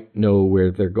quite know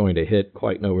where they're going to hit,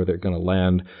 quite know where they're going to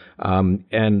land.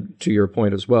 And to your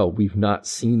point as well, we've not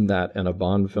seen that in a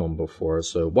Bond film before,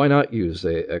 so why not use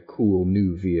a cool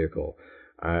new vehicle?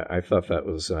 I thought that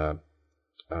was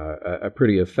a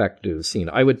pretty effective scene.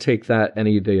 I would take that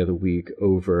any day of the week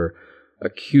over a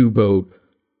Q-boat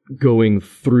going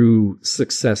through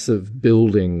successive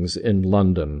buildings in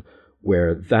London,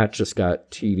 where that just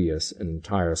got tedious and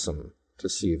tiresome to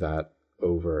see that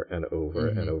over and over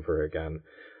and over again.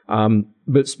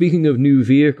 But speaking of new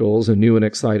vehicles and new and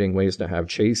exciting ways to have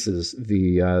chases,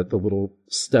 the little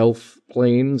stealth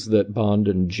planes that Bond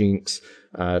and Jinx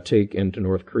take into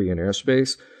North Korean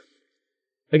airspace,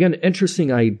 again,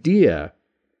 interesting idea,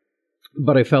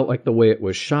 but I felt like the way it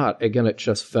was shot, again, it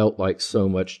just felt like so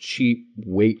much cheap,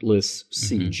 weightless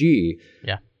CG.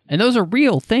 Yeah. And those are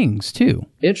real things, too.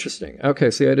 Interesting.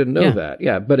 Okay, see, I didn't know that.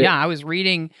 Yeah, but I was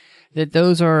reading that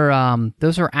those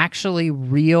are actually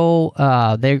real.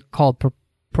 They're called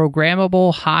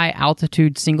programmable high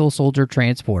altitude single soldier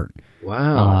transport.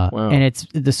 Wow! And it's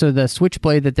the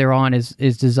switchblade that they're on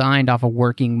is designed off a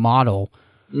working model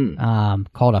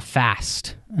called a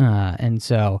FAST, and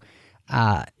so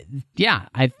I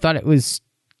thought it was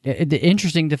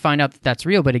interesting to find out that that's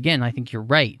real. But again, I think you're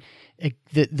right.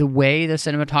 The way the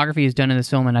cinematography is done in this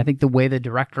film, and I think the way the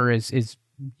director is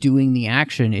doing the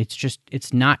action,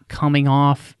 it's not coming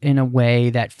off in a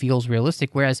way that feels realistic.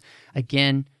 Whereas,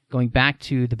 again, going back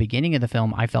to the beginning of the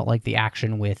film, I felt like the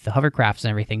action with the hovercrafts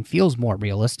and everything feels more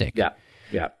realistic.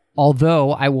 Yeah.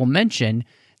 Although I will mention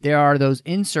there are those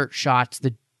insert shots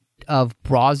of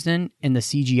Brosnan, and the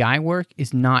CGI work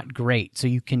is not great. So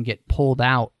you can get pulled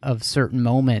out of certain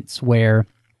moments where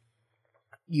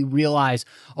you realize,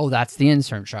 oh, that's the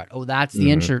insert shot. Oh, that's the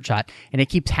insert shot. And it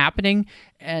keeps happening.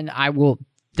 And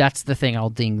that's the thing I'll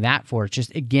ding that for. It's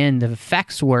just, again, the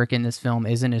effects work in this film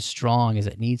isn't as strong as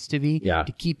it needs to be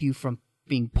to keep you from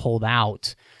being pulled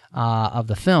out of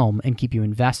the film and keep you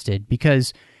invested.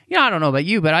 Because, I don't know about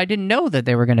you, but I didn't know that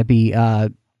they were going to be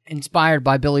inspired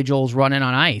by Billy Joel's Running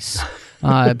on Ice.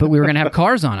 But we were going to have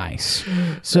cars on ice.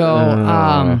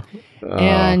 So,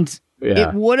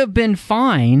 it would have been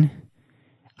fine,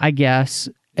 I guess.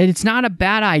 And it's not a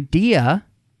bad idea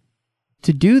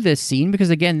to do this scene because,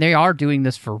 again, they are doing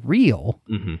this for real.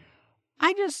 Mm-hmm.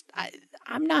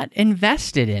 I'm not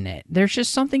invested in it. There's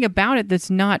just something about it that's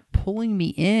not pulling me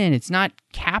in. It's not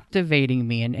captivating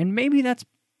me. And maybe that's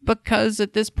because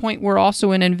at this point we're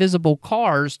also in Invisible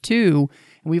Cars, too.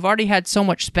 And we've already had so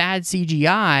much bad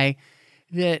CGI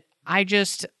that I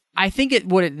think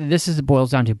this is what it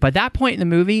boils down to. By that point in the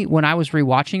movie, when I was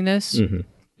rewatching this,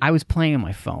 I was playing on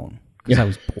my phone because I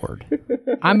was bored.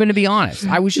 I'm going to be honest.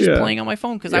 I was just playing on my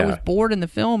phone because I was bored in the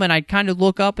film, and I'd kind of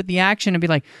look up at the action and be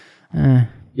like,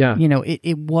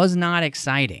 it was not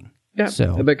exciting. Yeah,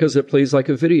 so, because it plays like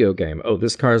a video game. Oh,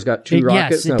 this car's got 2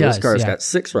 rockets. Now this car's got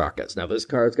 6 rockets. Now this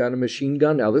car's got a machine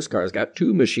gun. Now this car's got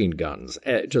 2 machine guns.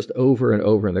 Just over and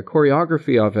over. And the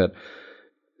choreography of it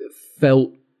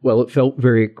felt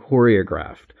very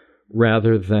choreographed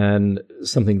rather than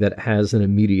something that has an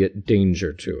immediate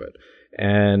danger to it.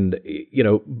 And,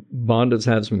 Bond has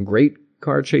had some great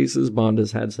car chases. Bond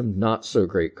has had some not so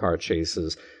great car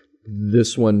chases.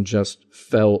 This one just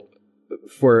felt,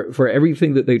 for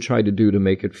everything that they tried to do to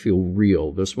make it feel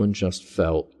real, this one just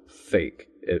felt fake.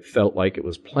 It felt like it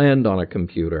was planned on a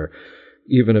computer,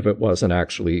 even if it wasn't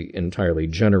actually entirely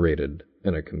generated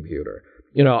in a computer.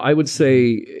 I would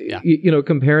say,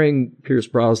 comparing Pierce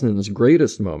Brosnan's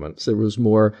greatest moments, there was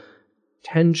more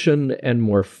tension and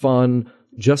more fun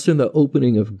just in the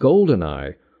opening of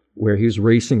GoldenEye, where he's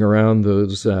racing around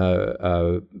those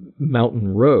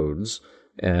mountain roads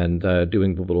and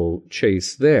doing the little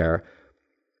chase there,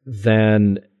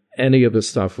 than any of the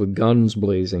stuff with guns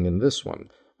blazing in this one.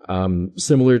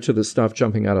 Similar to the stuff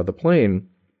jumping out of the plane,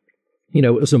 it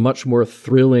was a much more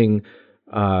thrilling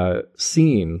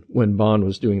scene when Bond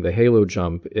was doing the halo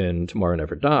jump in Tomorrow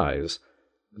Never Dies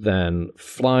than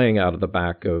flying out of the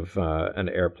back of an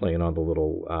airplane on the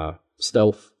little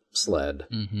stealth sled.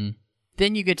 Mm-hmm.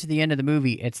 Then you get to the end of the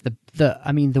movie. It's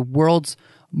the world's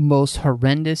most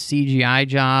horrendous CGI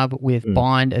job with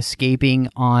Bond escaping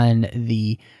on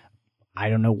the, I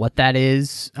don't know what that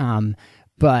is,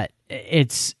 but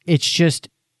it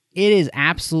is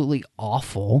absolutely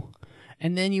awful.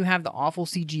 And then you have the awful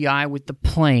CGI with the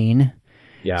plane.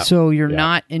 Yeah. So you're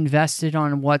not invested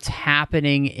on what's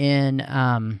happening in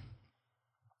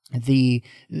the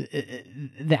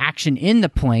action in the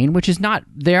plane, which is not,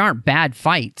 they aren't bad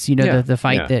fights. The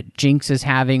fight that Jinx is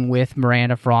having with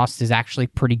Miranda Frost is actually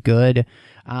pretty good.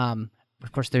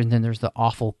 Of course, there's the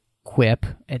awful quip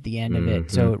at the end of it,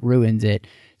 so it ruins it.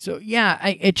 So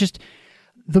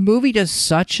the movie does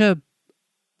such a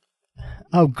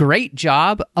great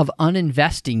job of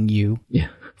uninvesting you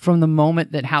from the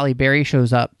moment that Halle Berry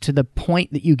shows up to the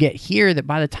point that you get here, that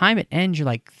by the time it ends, you're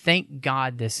like, thank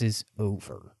God this is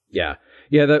over. Yeah.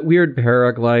 Yeah, that weird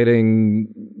paragliding,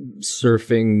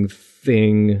 surfing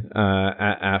thing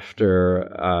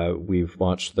after we've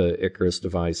launched the Icarus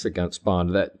device against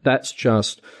Bond, that's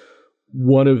just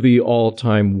one of the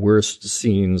all-time worst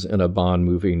scenes in a Bond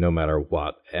movie, no matter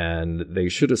what. And they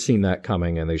should have seen that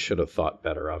coming, and they should have thought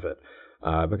better of it.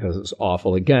 Because it's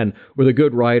awful. Again, with a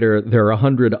good writer, there are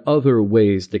 100 other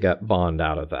ways to get Bond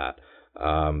out of that.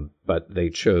 But they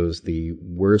chose the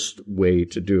worst way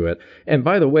to do it. And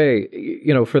by the way,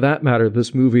 for that matter,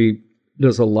 this movie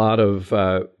does a lot of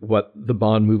what the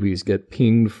Bond movies get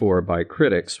pinged for by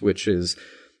critics, which is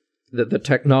that the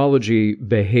technology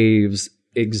behaves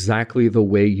exactly the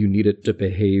way you need it to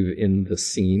behave in the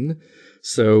scene.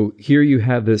 So here you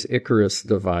have this Icarus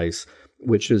device,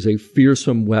 which is a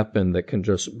fearsome weapon that can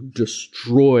just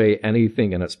destroy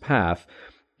anything in its path,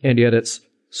 and yet it's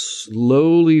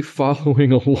slowly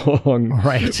following along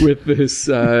with this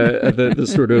the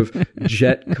sort of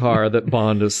jet car that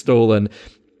Bond has stolen,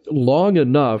 long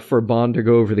enough for Bond to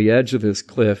go over the edge of this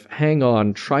cliff, hang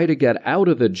on, try to get out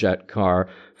of the jet car,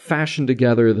 fashion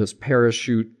together this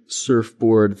parachute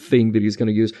surfboard thing that he's going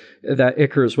to use, that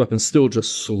Icarus weapon still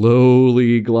just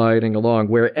slowly gliding along,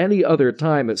 where any other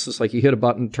time it's just like you hit a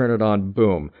button, turn it on,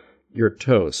 boom, you're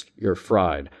toast, you're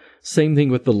fried. Same thing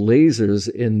with the lasers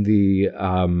in the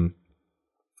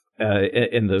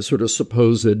sort of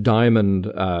supposed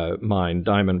diamond mine,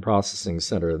 diamond processing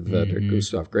center that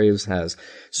Gustav Graves has.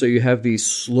 So you have the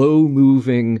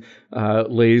slow-moving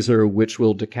laser which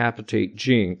will decapitate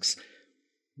Jinx,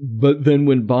 But then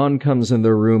when Bond comes in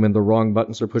the room and the wrong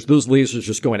buttons are pushed, those lasers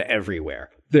just going everywhere.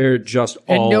 They're just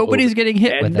all and nobody's over. getting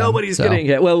hit and with them. Nobody's getting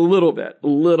hit. Well, a little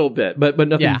bit, but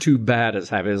nothing too bad has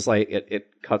happened. It's like it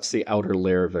cuts the outer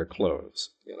layer of their clothes,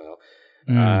 you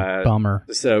know. Bummer.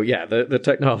 So yeah, the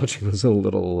technology was a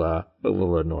little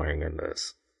annoying in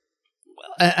this.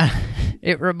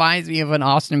 It reminds me of an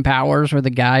Austin Powers where the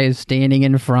guy is standing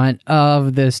in front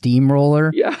of the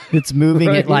steamroller. Yeah. It's moving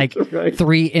at like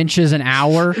 3 inches an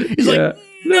hour. He's like,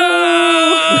 no!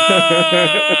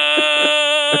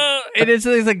 And it's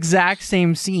the exact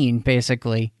same scene,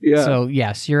 basically. Yeah. So,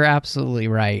 yes, you're absolutely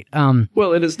right.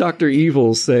 Well, and it's Dr.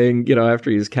 Evil saying, you know, after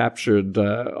he's captured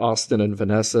Austin and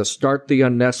Vanessa, start the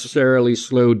unnecessarily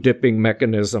slow dipping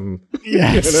mechanism.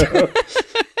 Yes. You know?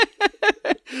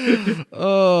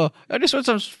 Oh, I just want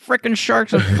some frickin'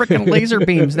 sharks and frickin' laser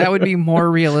beams. That would be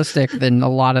more realistic than a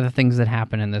lot of the things that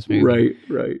happen in this movie.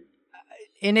 Right.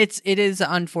 And it is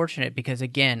unfortunate because,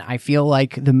 again, I feel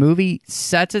like the movie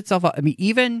sets itself up. I mean,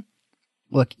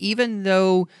 even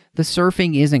though the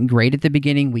surfing isn't great at the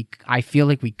beginning, I feel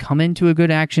like we come into a good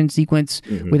action sequence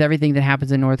with everything that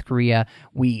happens in North Korea.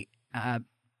 We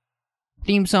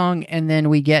theme song, and then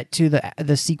we get to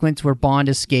the sequence where Bond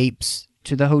escapes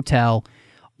to the hotel.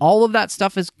 All of that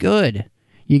stuff is good.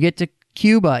 You get to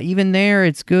Cuba, even there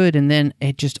it's good, and then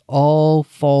it just all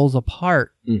falls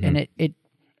apart. And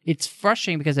it's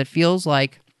frustrating because it feels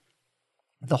like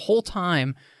the whole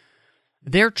time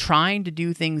they're trying to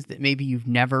do things that maybe you've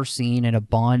never seen in a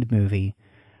Bond movie,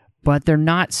 but they're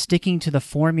not sticking to the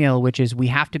formula, which is we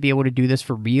have to be able to do this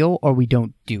for real or we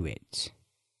don't do it.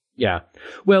 Yeah.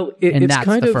 Well, and it's that's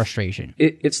kind the of frustration.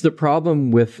 It's the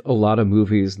problem with a lot of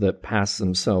movies that pass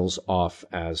themselves off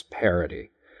as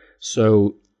parody.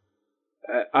 So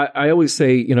I always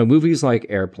say, you know, movies like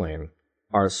Airplane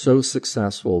are so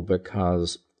successful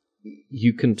because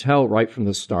you can tell right from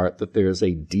the start that there's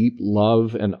a deep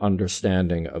love and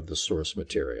understanding of the source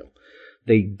material.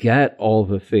 They get all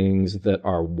the things that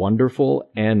are wonderful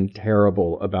and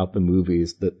terrible about the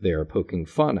movies that they're poking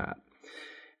fun at.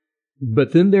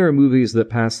 But then there are movies that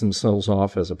pass themselves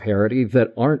off as a parody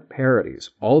that aren't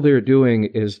parodies. All they're doing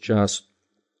is just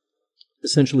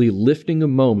essentially lifting a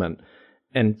moment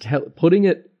and putting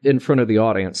it in front of the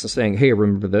audience and saying, hey,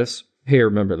 remember this? Hey,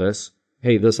 remember this?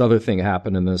 Hey, this other thing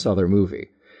happened in this other movie.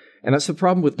 And that's the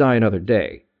problem with Die Another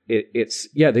Day. It's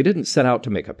they didn't set out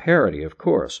to make a parody, of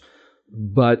course,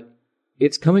 but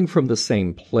it's coming from the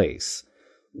same place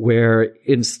where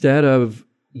instead of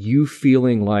you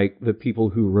feeling like the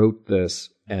people who wrote this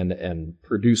and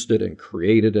produced it and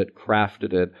created it,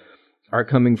 crafted it, are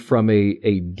coming from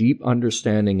a deep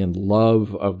understanding and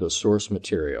love of the source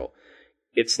material.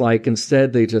 It's like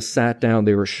instead they just sat down,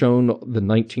 they were shown the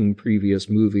 19 previous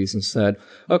movies and said,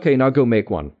 okay, now go make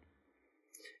one.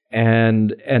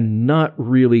 And not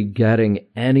really getting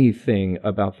anything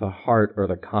about the heart or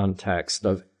the context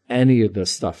of any of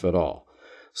this stuff at all.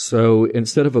 So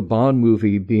instead of a Bond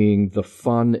movie being the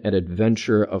fun and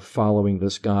adventure of following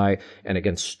this guy and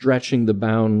again stretching the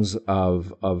bounds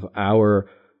of our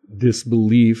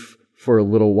disbelief for a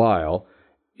little while,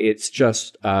 it's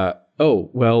just,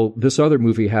 this other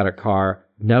movie had a car.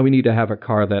 Now we need to have a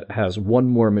car that has one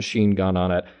more machine gun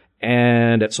on it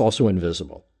and it's also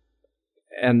invisible.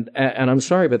 And I'm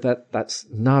sorry, but that's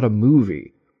not a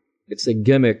movie. It's a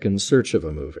gimmick in search of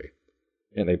a movie.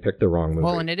 And they picked the wrong movie.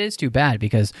 Well, and it is too bad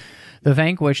because the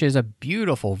Vanquish is a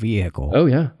beautiful vehicle. Oh,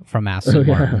 yeah. From Aston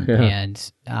Martin. Yeah.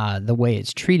 And the way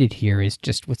it's treated here is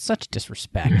just with such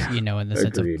disrespect, in the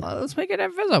sense of, let's make it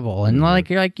invisible. And like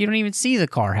you don't even see the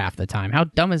car half the time. How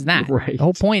dumb is that? Right. The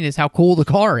whole point is how cool the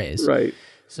car is. Right.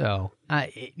 So,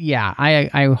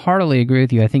 I heartily agree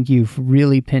with you. I think you've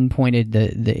really pinpointed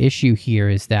the issue here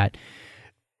is that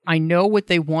I know what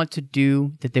they want to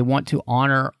do, that they want to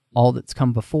honor all that's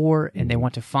come before, and they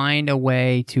want to find a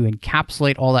way to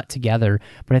encapsulate all that together.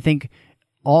 But I think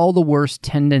all the worst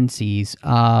tendencies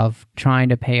of trying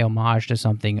to pay homage to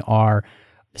something are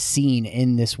seen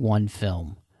in this one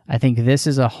film. I think this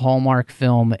is a Hallmark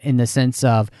film in the sense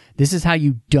of this is how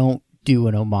you don't do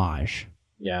an homage.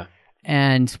 Yeah.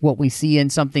 And what we see in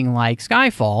something like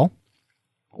Skyfall,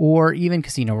 or even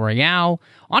Casino Royale,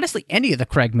 honestly, any of the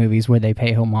Craig movies where they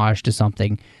pay homage to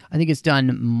something, I think it's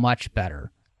done much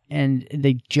better. And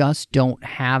they just don't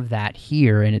have that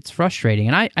here, and it's frustrating.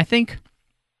 And I think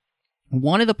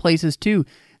one of the places, too,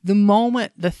 the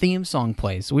moment the theme song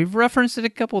plays, we've referenced it a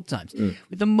couple of times,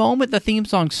 the moment the theme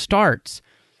song starts,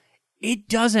 it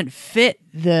doesn't fit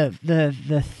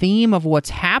the theme of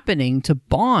what's happening to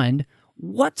Bond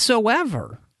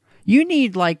whatsoever. You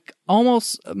need like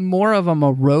almost more of a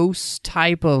morose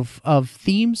type of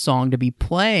theme song to be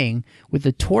playing with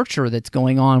the torture that's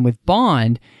going on with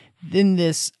Bond than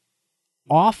this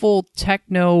awful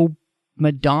techno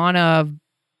Madonna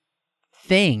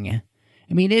thing.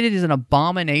 I mean, it is an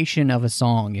abomination of a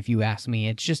song, if you ask me.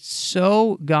 It's just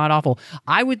so god-awful.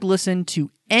 I would listen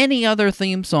to any other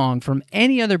theme song from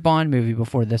any other Bond movie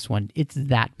before this one. It's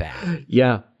that bad.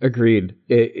 Yeah, agreed.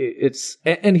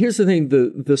 And here's the thing,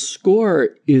 the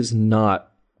score is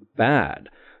not bad.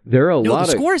 There are the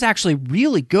score is actually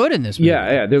really good in this movie.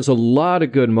 Yeah, there's a lot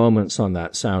of good moments on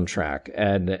that soundtrack,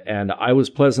 and I was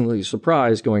pleasantly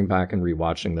surprised going back and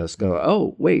rewatching this.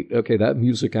 Oh, wait, okay, that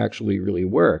music actually really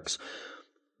works.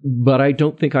 But I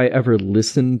don't think I ever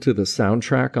listened to the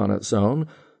soundtrack on its own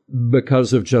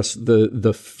because of just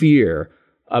the fear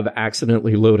of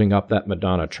accidentally loading up that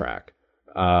Madonna track.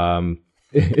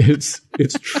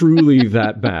 It's truly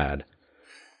that bad.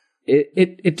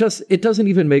 It doesn't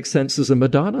even make sense as a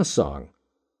Madonna song,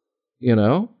 you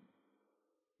know?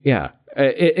 Yeah.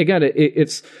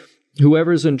 It's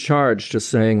whoever's in charge just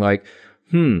saying like,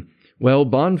 well,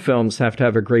 Bond films have to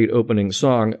have a great opening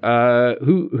song.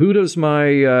 Who does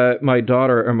my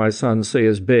daughter or my son say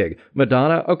is big?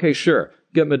 Madonna? Okay, sure.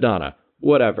 Get Madonna.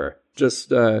 Whatever.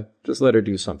 Just let her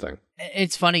do something.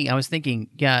 It's funny. I was thinking,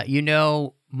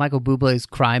 Michael Bublé's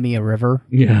 "Cry Me a River."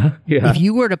 Yeah. If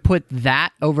you were to put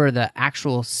that over the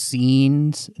actual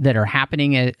scenes that are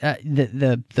happening at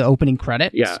the opening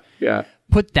credits, yeah.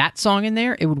 Put that song in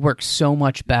there, it would work so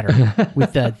much better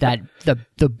with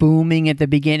the booming at the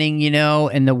beginning,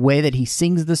 and the way that he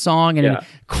sings the song and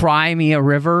 "Cry Me a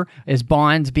River" as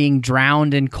Bond's being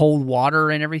drowned in cold water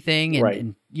and everything,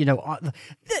 and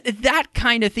that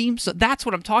kind of theme. So that's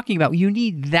what I'm talking about. You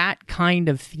need that kind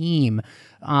of theme,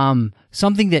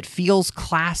 something that feels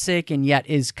classic and yet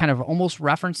is kind of almost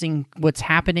referencing what's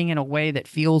happening in a way that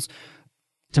feels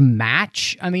to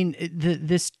match. I mean,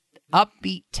 this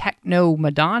upbeat techno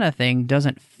Madonna thing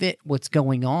doesn't fit what's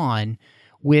going on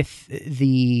with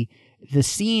the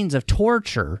scenes of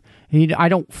torture. I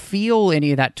don't feel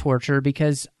any of that torture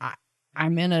because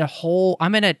I'm in a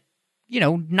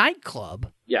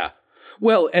nightclub. Yeah.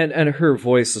 Well, and her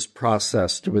voice is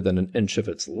processed within an inch of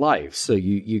its life, so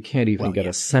you can't even get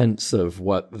a sense of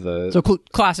what the... So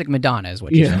classic Madonna is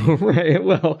what you're saying. Right.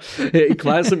 Well,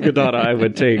 classic Madonna I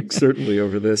would take certainly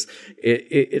over this.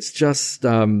 It's just...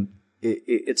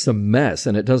 it's a mess,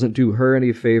 and it doesn't do her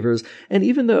any favors. And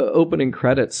even the opening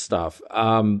credits stuff,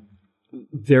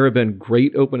 there have been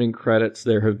great opening credits.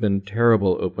 There have been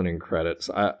terrible opening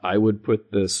credits. I would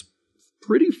put this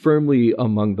pretty firmly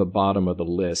among the bottom of the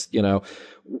list.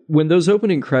 When those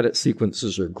opening credit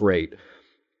sequences are great,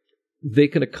 they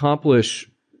can accomplish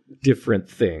different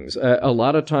things. A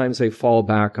lot of times they fall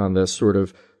back on this sort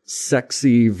of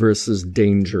sexy versus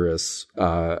dangerous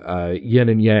yin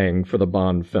and yang for the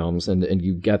Bond films, and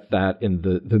you get that in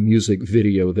the music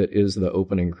video that is the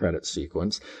opening credit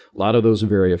sequence. A lot of those are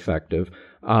very effective.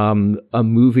 A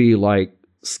movie like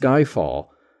Skyfall,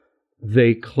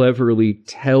 they cleverly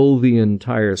tell the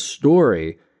entire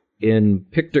story in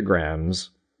pictograms,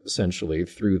 essentially,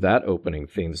 through that opening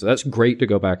theme. So that's great to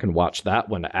go back and watch that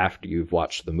one after you've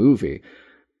watched the movie.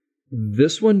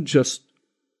 This one just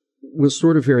was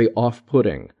sort of very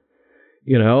off-putting.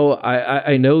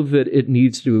 I know that it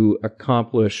needs to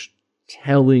accomplish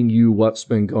telling you what's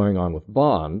been going on with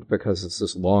Bond because it's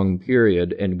this long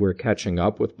period and we're catching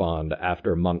up with Bond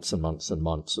after months and months and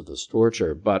months of this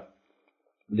torture. But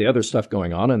the other stuff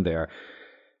going on in there,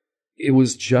 it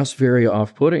was just very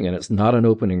off-putting, and it's not an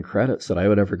opening credits that I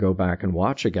would ever go back and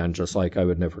watch again, just like I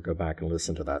would never go back and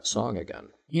listen to that song again.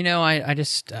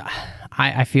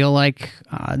 I feel like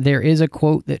there is a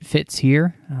quote that fits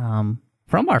here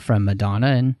from our friend Madonna,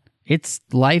 and it's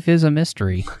 "Life is a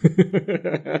mystery."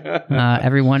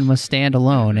 Everyone must stand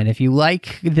alone, and if you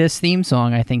like this theme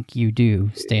song, I think you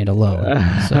do stand alone.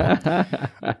 So,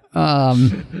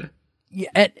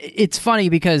 it's funny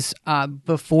because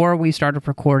before we started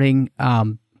recording,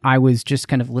 I was just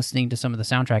kind of listening to some of the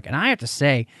soundtrack, and I have to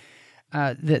say,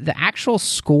 the actual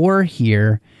score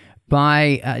here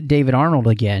by David Arnold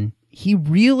again, he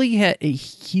really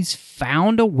he's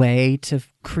found a way to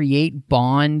create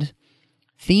Bond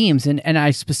themes, and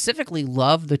I specifically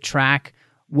love the track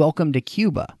 "Welcome to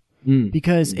Cuba."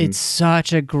 Because it's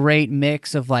such a great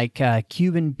mix of like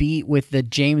Cuban beat with the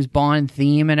James Bond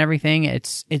theme and everything.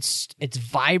 It's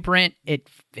vibrant. It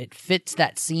fits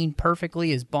that scene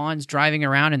perfectly as Bond's driving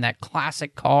around in that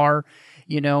classic car,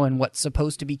 and what's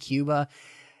supposed to be Cuba.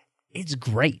 It's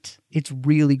great. It's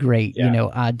really great.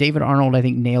 Yeah. David Arnold, I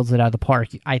think, nails it out of the park.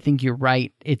 I think you're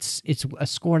right. It's a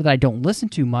score that I don't listen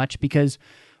to much because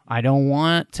I don't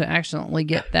want to accidentally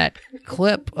get that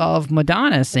clip of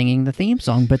Madonna singing the theme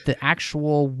song, but the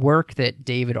actual work that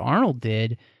David Arnold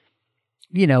did,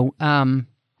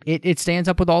 it stands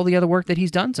up with all the other work that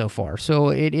he's done so far. So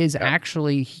it is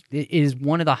actually, it is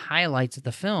one of the highlights of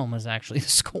the film is actually the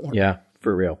score. Yeah,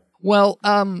 for real. Well,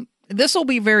 this will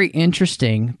be very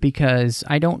interesting because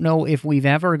I don't know if we've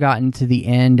ever gotten to the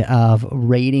end of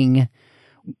rating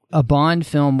a Bond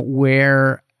film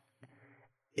where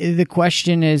the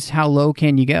question is, how low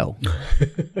can you go?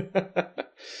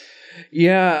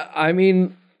 Yeah, I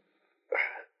mean,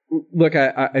 look,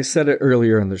 I said it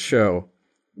earlier in the show,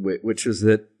 which is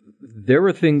that there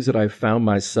were things that I found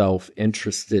myself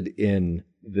interested in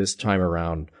this time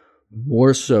around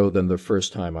more so than the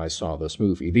first time I saw this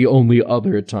movie. The only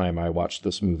other time I watched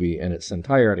this movie in its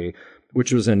entirety,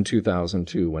 which was in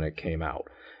 2002 when it came out.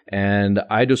 And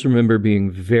I just remember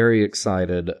being very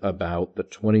excited about the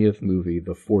 20th movie,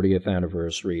 the 40th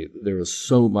anniversary. There was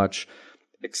so much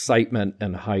excitement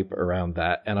and hype around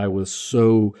that, and I was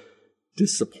so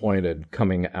disappointed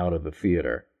coming out of the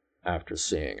theater after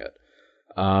seeing it.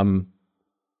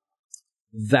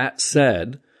 That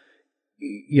said,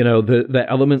 the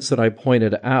elements that I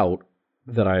pointed out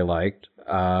that I liked,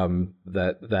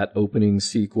 that opening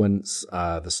sequence,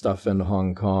 the stuff in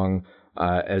Hong Kong,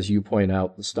 as you point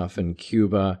out, the stuff in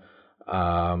Cuba,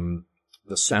 the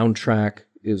soundtrack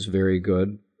is very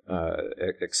good,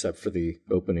 except for the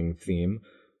opening theme.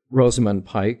 Rosamund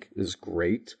Pike is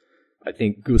great. I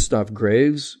think Gustav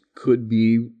Graves could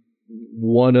be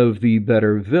one of the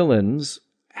better villains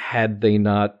had they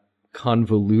not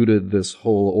convoluted this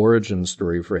whole origin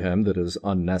story for him that is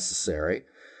unnecessary.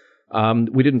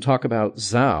 We didn't talk about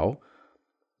Zhao.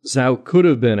 Zhao could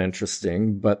have been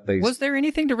interesting, but they... Was there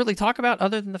anything to really talk about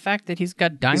other than the fact that he's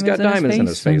got diamonds in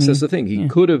his face? I mean, that's the thing. He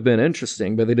could have been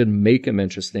interesting, but they didn't make him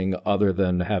interesting other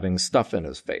than having stuff in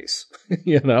his face,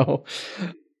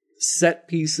 Set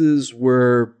pieces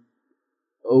were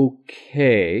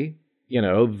okay.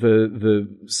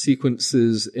 The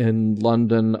sequences in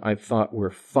London I thought were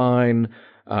fine,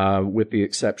 with the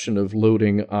exception of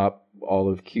loading up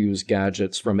all of Q's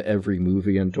gadgets from every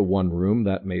movie into one room.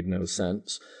 That made no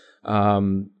sense.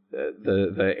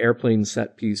 The airplane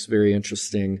set piece, very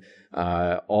interesting.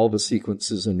 All the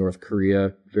sequences in North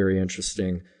Korea, very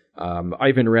interesting. I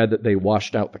even read that they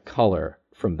washed out the color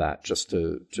from that just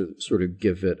to sort of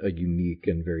give it a unique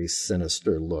and very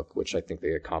sinister look, which I think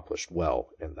they accomplished well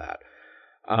in that.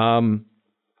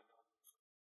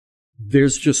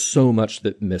 There's just so much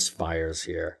that misfires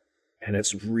here, and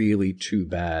it's really too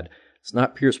bad. It's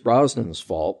not Pierce Brosnan's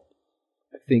fault.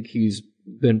 I think he's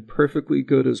been perfectly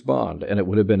good as Bond, and it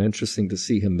would have been interesting to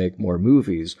see him make more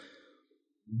movies.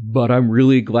 But I'm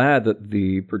really glad that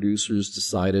the producers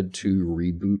decided to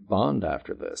reboot Bond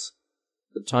after this.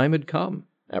 The time had come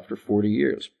after 40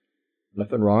 years.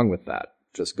 Nothing wrong with that.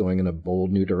 Just going in a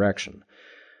bold new direction.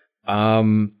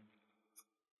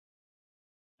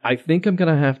 I think I'm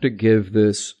going to have to give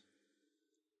this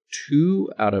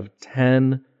 2 out of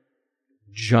 10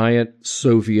 giant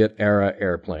Soviet-era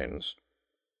airplanes.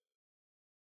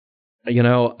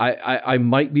 I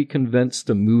might be convinced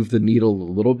to move the needle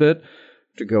a little bit,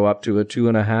 to go up to a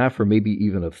 2.5 or maybe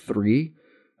even a 3,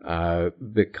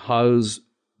 because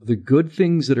the good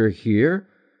things that are here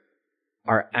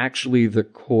are actually the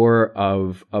core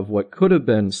of what could have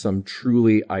been some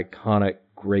truly iconic,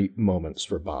 great moments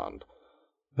for Bond.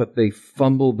 But they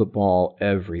fumbled the ball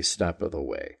every step of the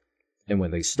way. And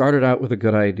when they started out with a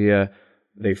good idea,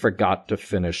 they forgot to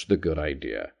finish the good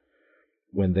idea.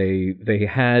 When they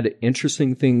had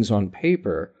interesting things on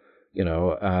paper,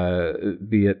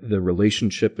 be it the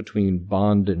relationship between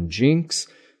Bond and Jinx,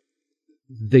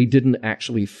 they didn't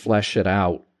actually flesh it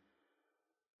out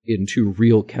into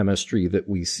real chemistry that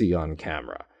we see on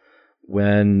camera.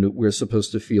 When we're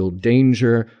supposed to feel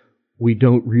danger, we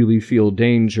don't really feel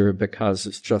danger because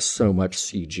it's just so much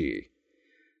CG.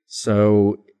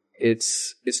 So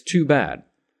it's too bad.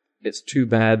 It's too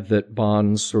bad that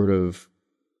Bond sort of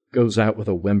goes out with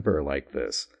a whimper like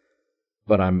this.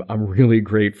 But I'm really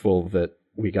grateful that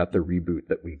we got the reboot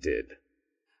that we did.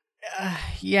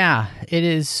 Yeah, it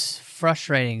is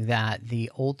frustrating that the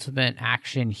ultimate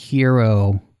action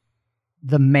hero,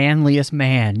 the manliest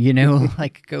man,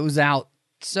 goes out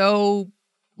so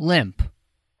limp.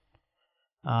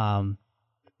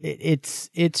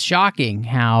 It's shocking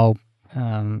how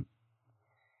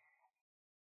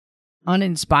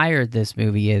uninspired this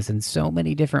movie is in so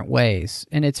many different ways,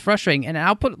 and it's frustrating. And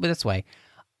I'll put it this way: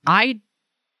 I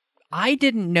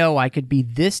didn't know I could be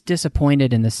this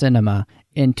disappointed in the cinema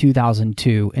in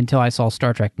 2002 until I saw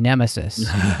Star Trek Nemesis.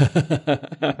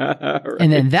 Right.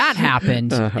 And then that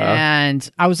happened, and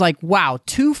I was like, wow,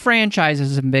 2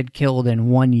 franchises have been killed in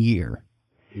 1 year.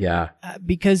 Yeah.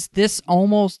 Because this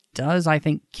almost does, I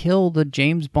think, kill the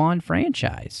James Bond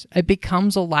franchise. It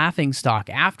becomes a laughingstock.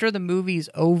 After the movie's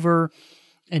over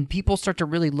and people start to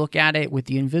really look at it with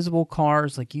the invisible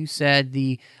cars, like you said,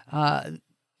 the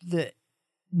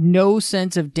no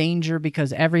sense of danger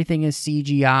because everything is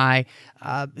CGI,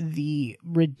 the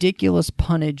ridiculous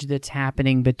punnage that's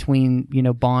happening between,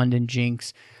 Bond and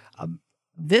Jinx.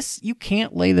 This, you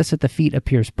can't lay this at the feet of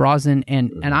Pierce Brosnan,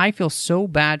 and I feel so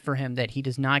bad for him that he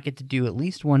does not get to do at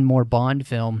least one more Bond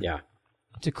film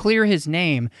to clear his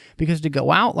name, because to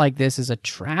go out like this is a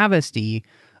travesty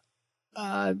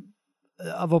of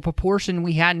a proportion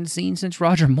we hadn't seen since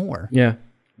Roger Moore. Yeah.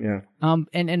 And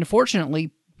unfortunately,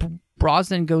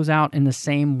 Brosnan goes out in the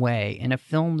same way in a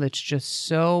film that's just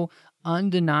so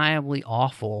undeniably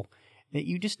awful that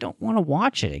you just don't want to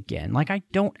watch it again. Like, I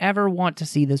don't ever want to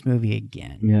see this movie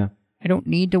again. Yeah. I don't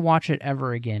need to watch it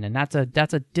ever again, and that's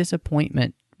a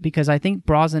disappointment, because I think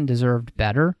Brosnan deserved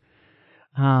better.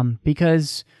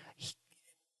 Because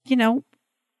he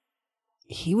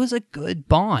was a good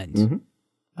Bond,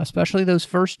 especially those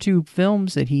first 2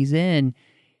 films that he's in.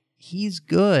 He's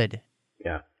good.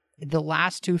 Yeah. The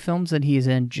last 2 films that he's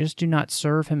in just do not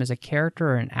serve him as a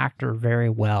character or an actor very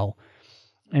well.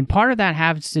 And part of that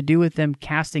has to do with them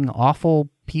casting awful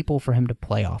people for him to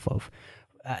play off of.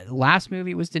 Last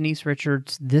movie was Denise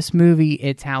Richards. This movie,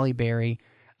 it's Halle Berry.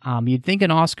 You'd think an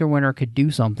Oscar winner could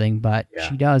do something, but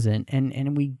she doesn't.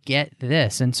 And we get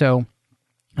this. And so,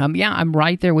 I'm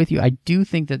right there with you. I do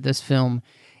think that this film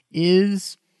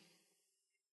is,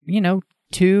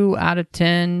 2 out of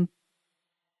 10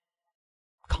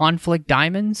 conflict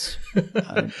diamonds,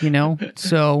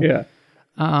 So,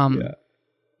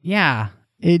 yeah.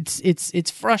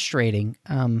 It's frustrating,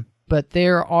 but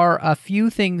there are a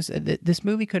few things that this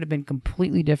movie could have been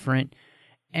completely different,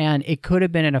 and it could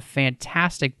have been a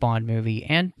fantastic Bond movie,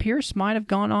 and Pierce might have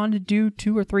gone on to do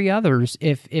 2 or 3 others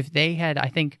if they had, I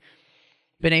think,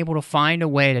 been able to find a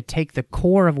way to take the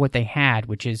core of what they had,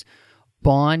 which is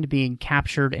Bond being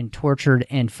captured and tortured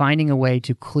and finding a way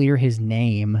to clear his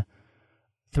name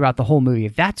throughout the whole movie.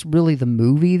 If that's really the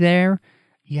movie there,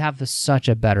 you have such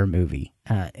a better movie.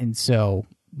 And so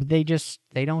they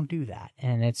don't do that,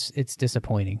 and it's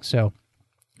disappointing. So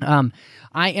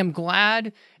I am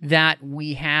glad that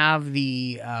we have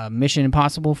the Mission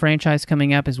Impossible franchise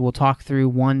coming up, as we'll talk through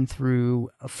 1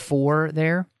 through 4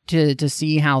 there to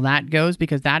see how that goes,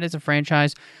 because that is a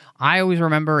franchise I always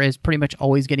remember is pretty much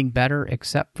always getting better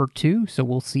except for 2. So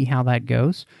we'll see how that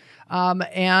goes.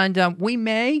 And we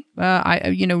may,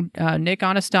 Nick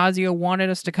Anastasio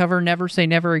wanted us to cover Never Say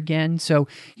Never Again. So,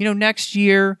 next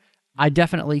year, I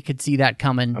definitely could see that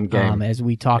coming as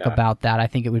we talk about that. I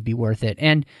think it would be worth it.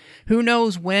 And who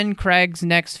knows when Craig's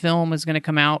next film is going to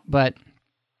come out, but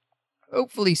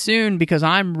hopefully soon, because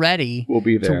I'm ready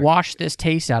to wash this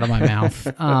taste out of my mouth.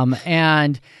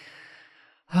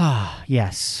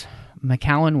 Yes.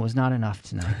 Macallan was not enough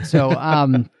tonight. So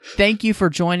thank you for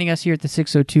joining us here at the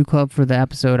 602 Club for the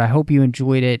episode. I hope you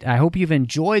enjoyed it. I hope you've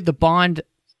enjoyed the Bond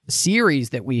series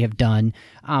that we have done.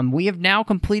 We have now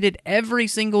completed every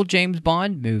single James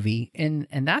Bond movie, and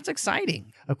that's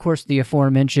exciting. Of course, the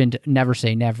aforementioned Never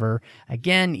Say Never,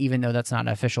 again, even though that's not an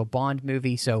official Bond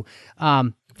movie. So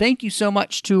thank you so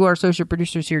much to our associate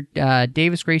producers here,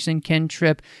 Davis Grayson, Ken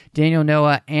Tripp, Daniel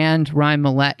Noah, and Ryan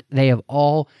Millette. They have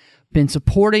all been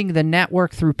supporting the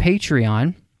network through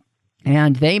Patreon,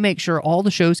 and they make sure all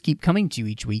the shows keep coming to you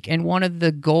each week. And one of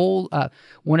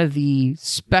the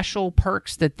special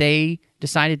perks that they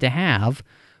decided to have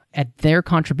at their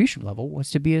contribution level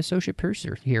was to be an associate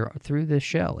producer here through this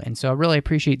show. And so I really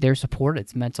appreciate their support.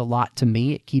 It's meant a lot to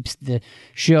me. It keeps the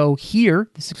show here,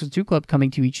 the 602 Club,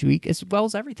 coming to each week, as well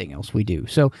as everything else we do.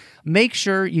 So make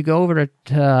sure you go over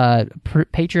to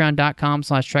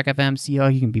patreon.com/TrekFM, see how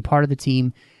you can be part of the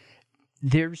team.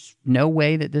 There's no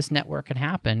way that this network could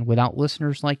happen without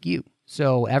listeners like you.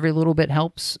 So every little bit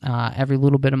helps, every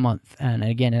little bit a month. And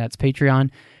again, that's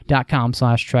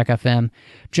patreon.com/TrekFM.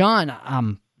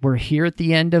 John, we're here at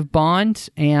the end of Bond,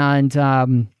 and I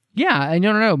don't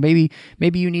know, maybe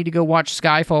you need to go watch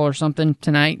Skyfall or something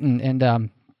tonight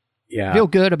and feel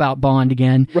good about Bond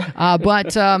again.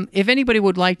 But if anybody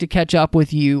would like to catch up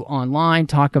with you online,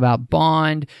 talk about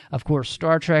Bond, of course,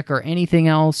 Star Trek, or anything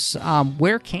else,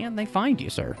 where can they find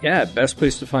you, sir? Yeah, best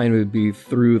place to find me would be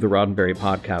through the Roddenberry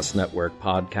Podcast Network,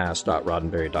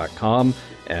 podcast.roddenberry.com.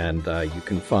 And you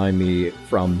can find me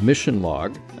from Mission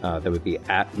Log, that would be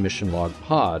at Mission Log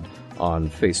Pod, on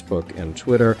Facebook and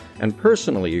Twitter. And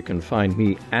personally, you can find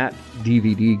me at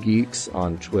DVD Geeks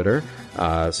on Twitter.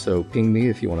 So ping me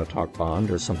if you want to talk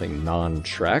Bond or something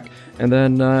non-Trek. And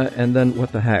then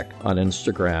what the heck, on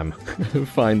Instagram,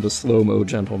 find the Slow-Mo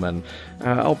Gentleman.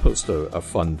 I'll post a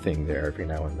fun thing there every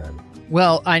now and then.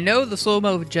 Well, I know the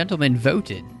Slow-Mo Gentleman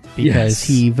voted because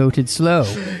he voted slow.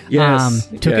 Yes.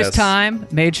 Took his time,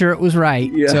 made sure it was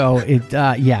right. Yeah. So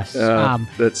yes.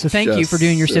 That's so thank you for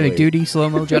doing your silly. civic duty,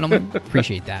 Slow-Mo Gentleman.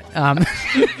 Appreciate that.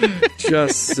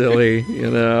 Just silly,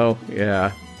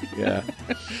 Yeah.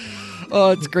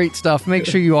 Oh, it's great stuff. Make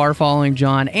sure you are following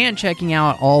John and checking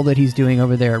out all that he's doing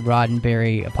over there at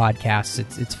Roddenberry Podcasts.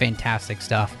 It's fantastic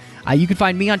stuff. You can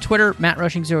find me on Twitter,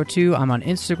 MattRushing02. I'm on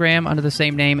Instagram under the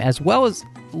same name, as well as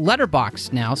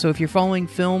Letterboxd now. So if you're following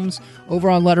films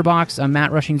over on Letterboxd, I'm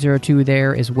MattRushing02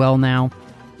 there as well now.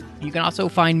 You can also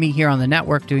find me here on the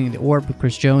network doing The Orb with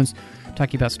Chris Jones,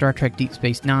 talking about Star Trek Deep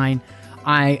Space Nine.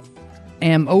 I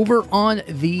am over on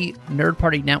the Nerd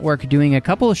Party Network doing a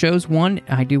couple of shows. One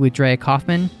I do with Drea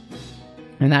Kaufman,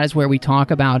 and that is where we talk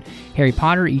about Harry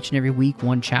Potter each and every week,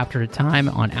 one chapter at a time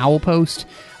on Owlpost.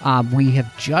 We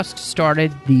have just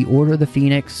started The Order of the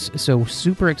Phoenix, so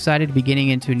super excited to be getting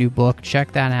into a new book.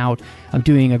 Check that out. I'm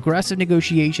doing aggressive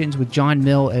negotiations with John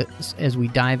Mill as we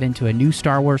dive into a new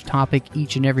Star Wars topic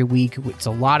each and every week. It's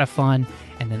a lot of fun.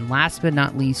 And then last but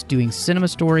not least, doing Cinema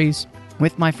Stories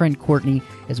with my friend Courtney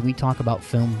as we talk about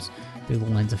films through the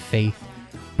lens of faith.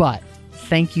 But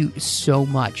thank you so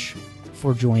much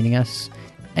for joining us,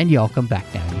 and y'all come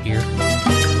back down here.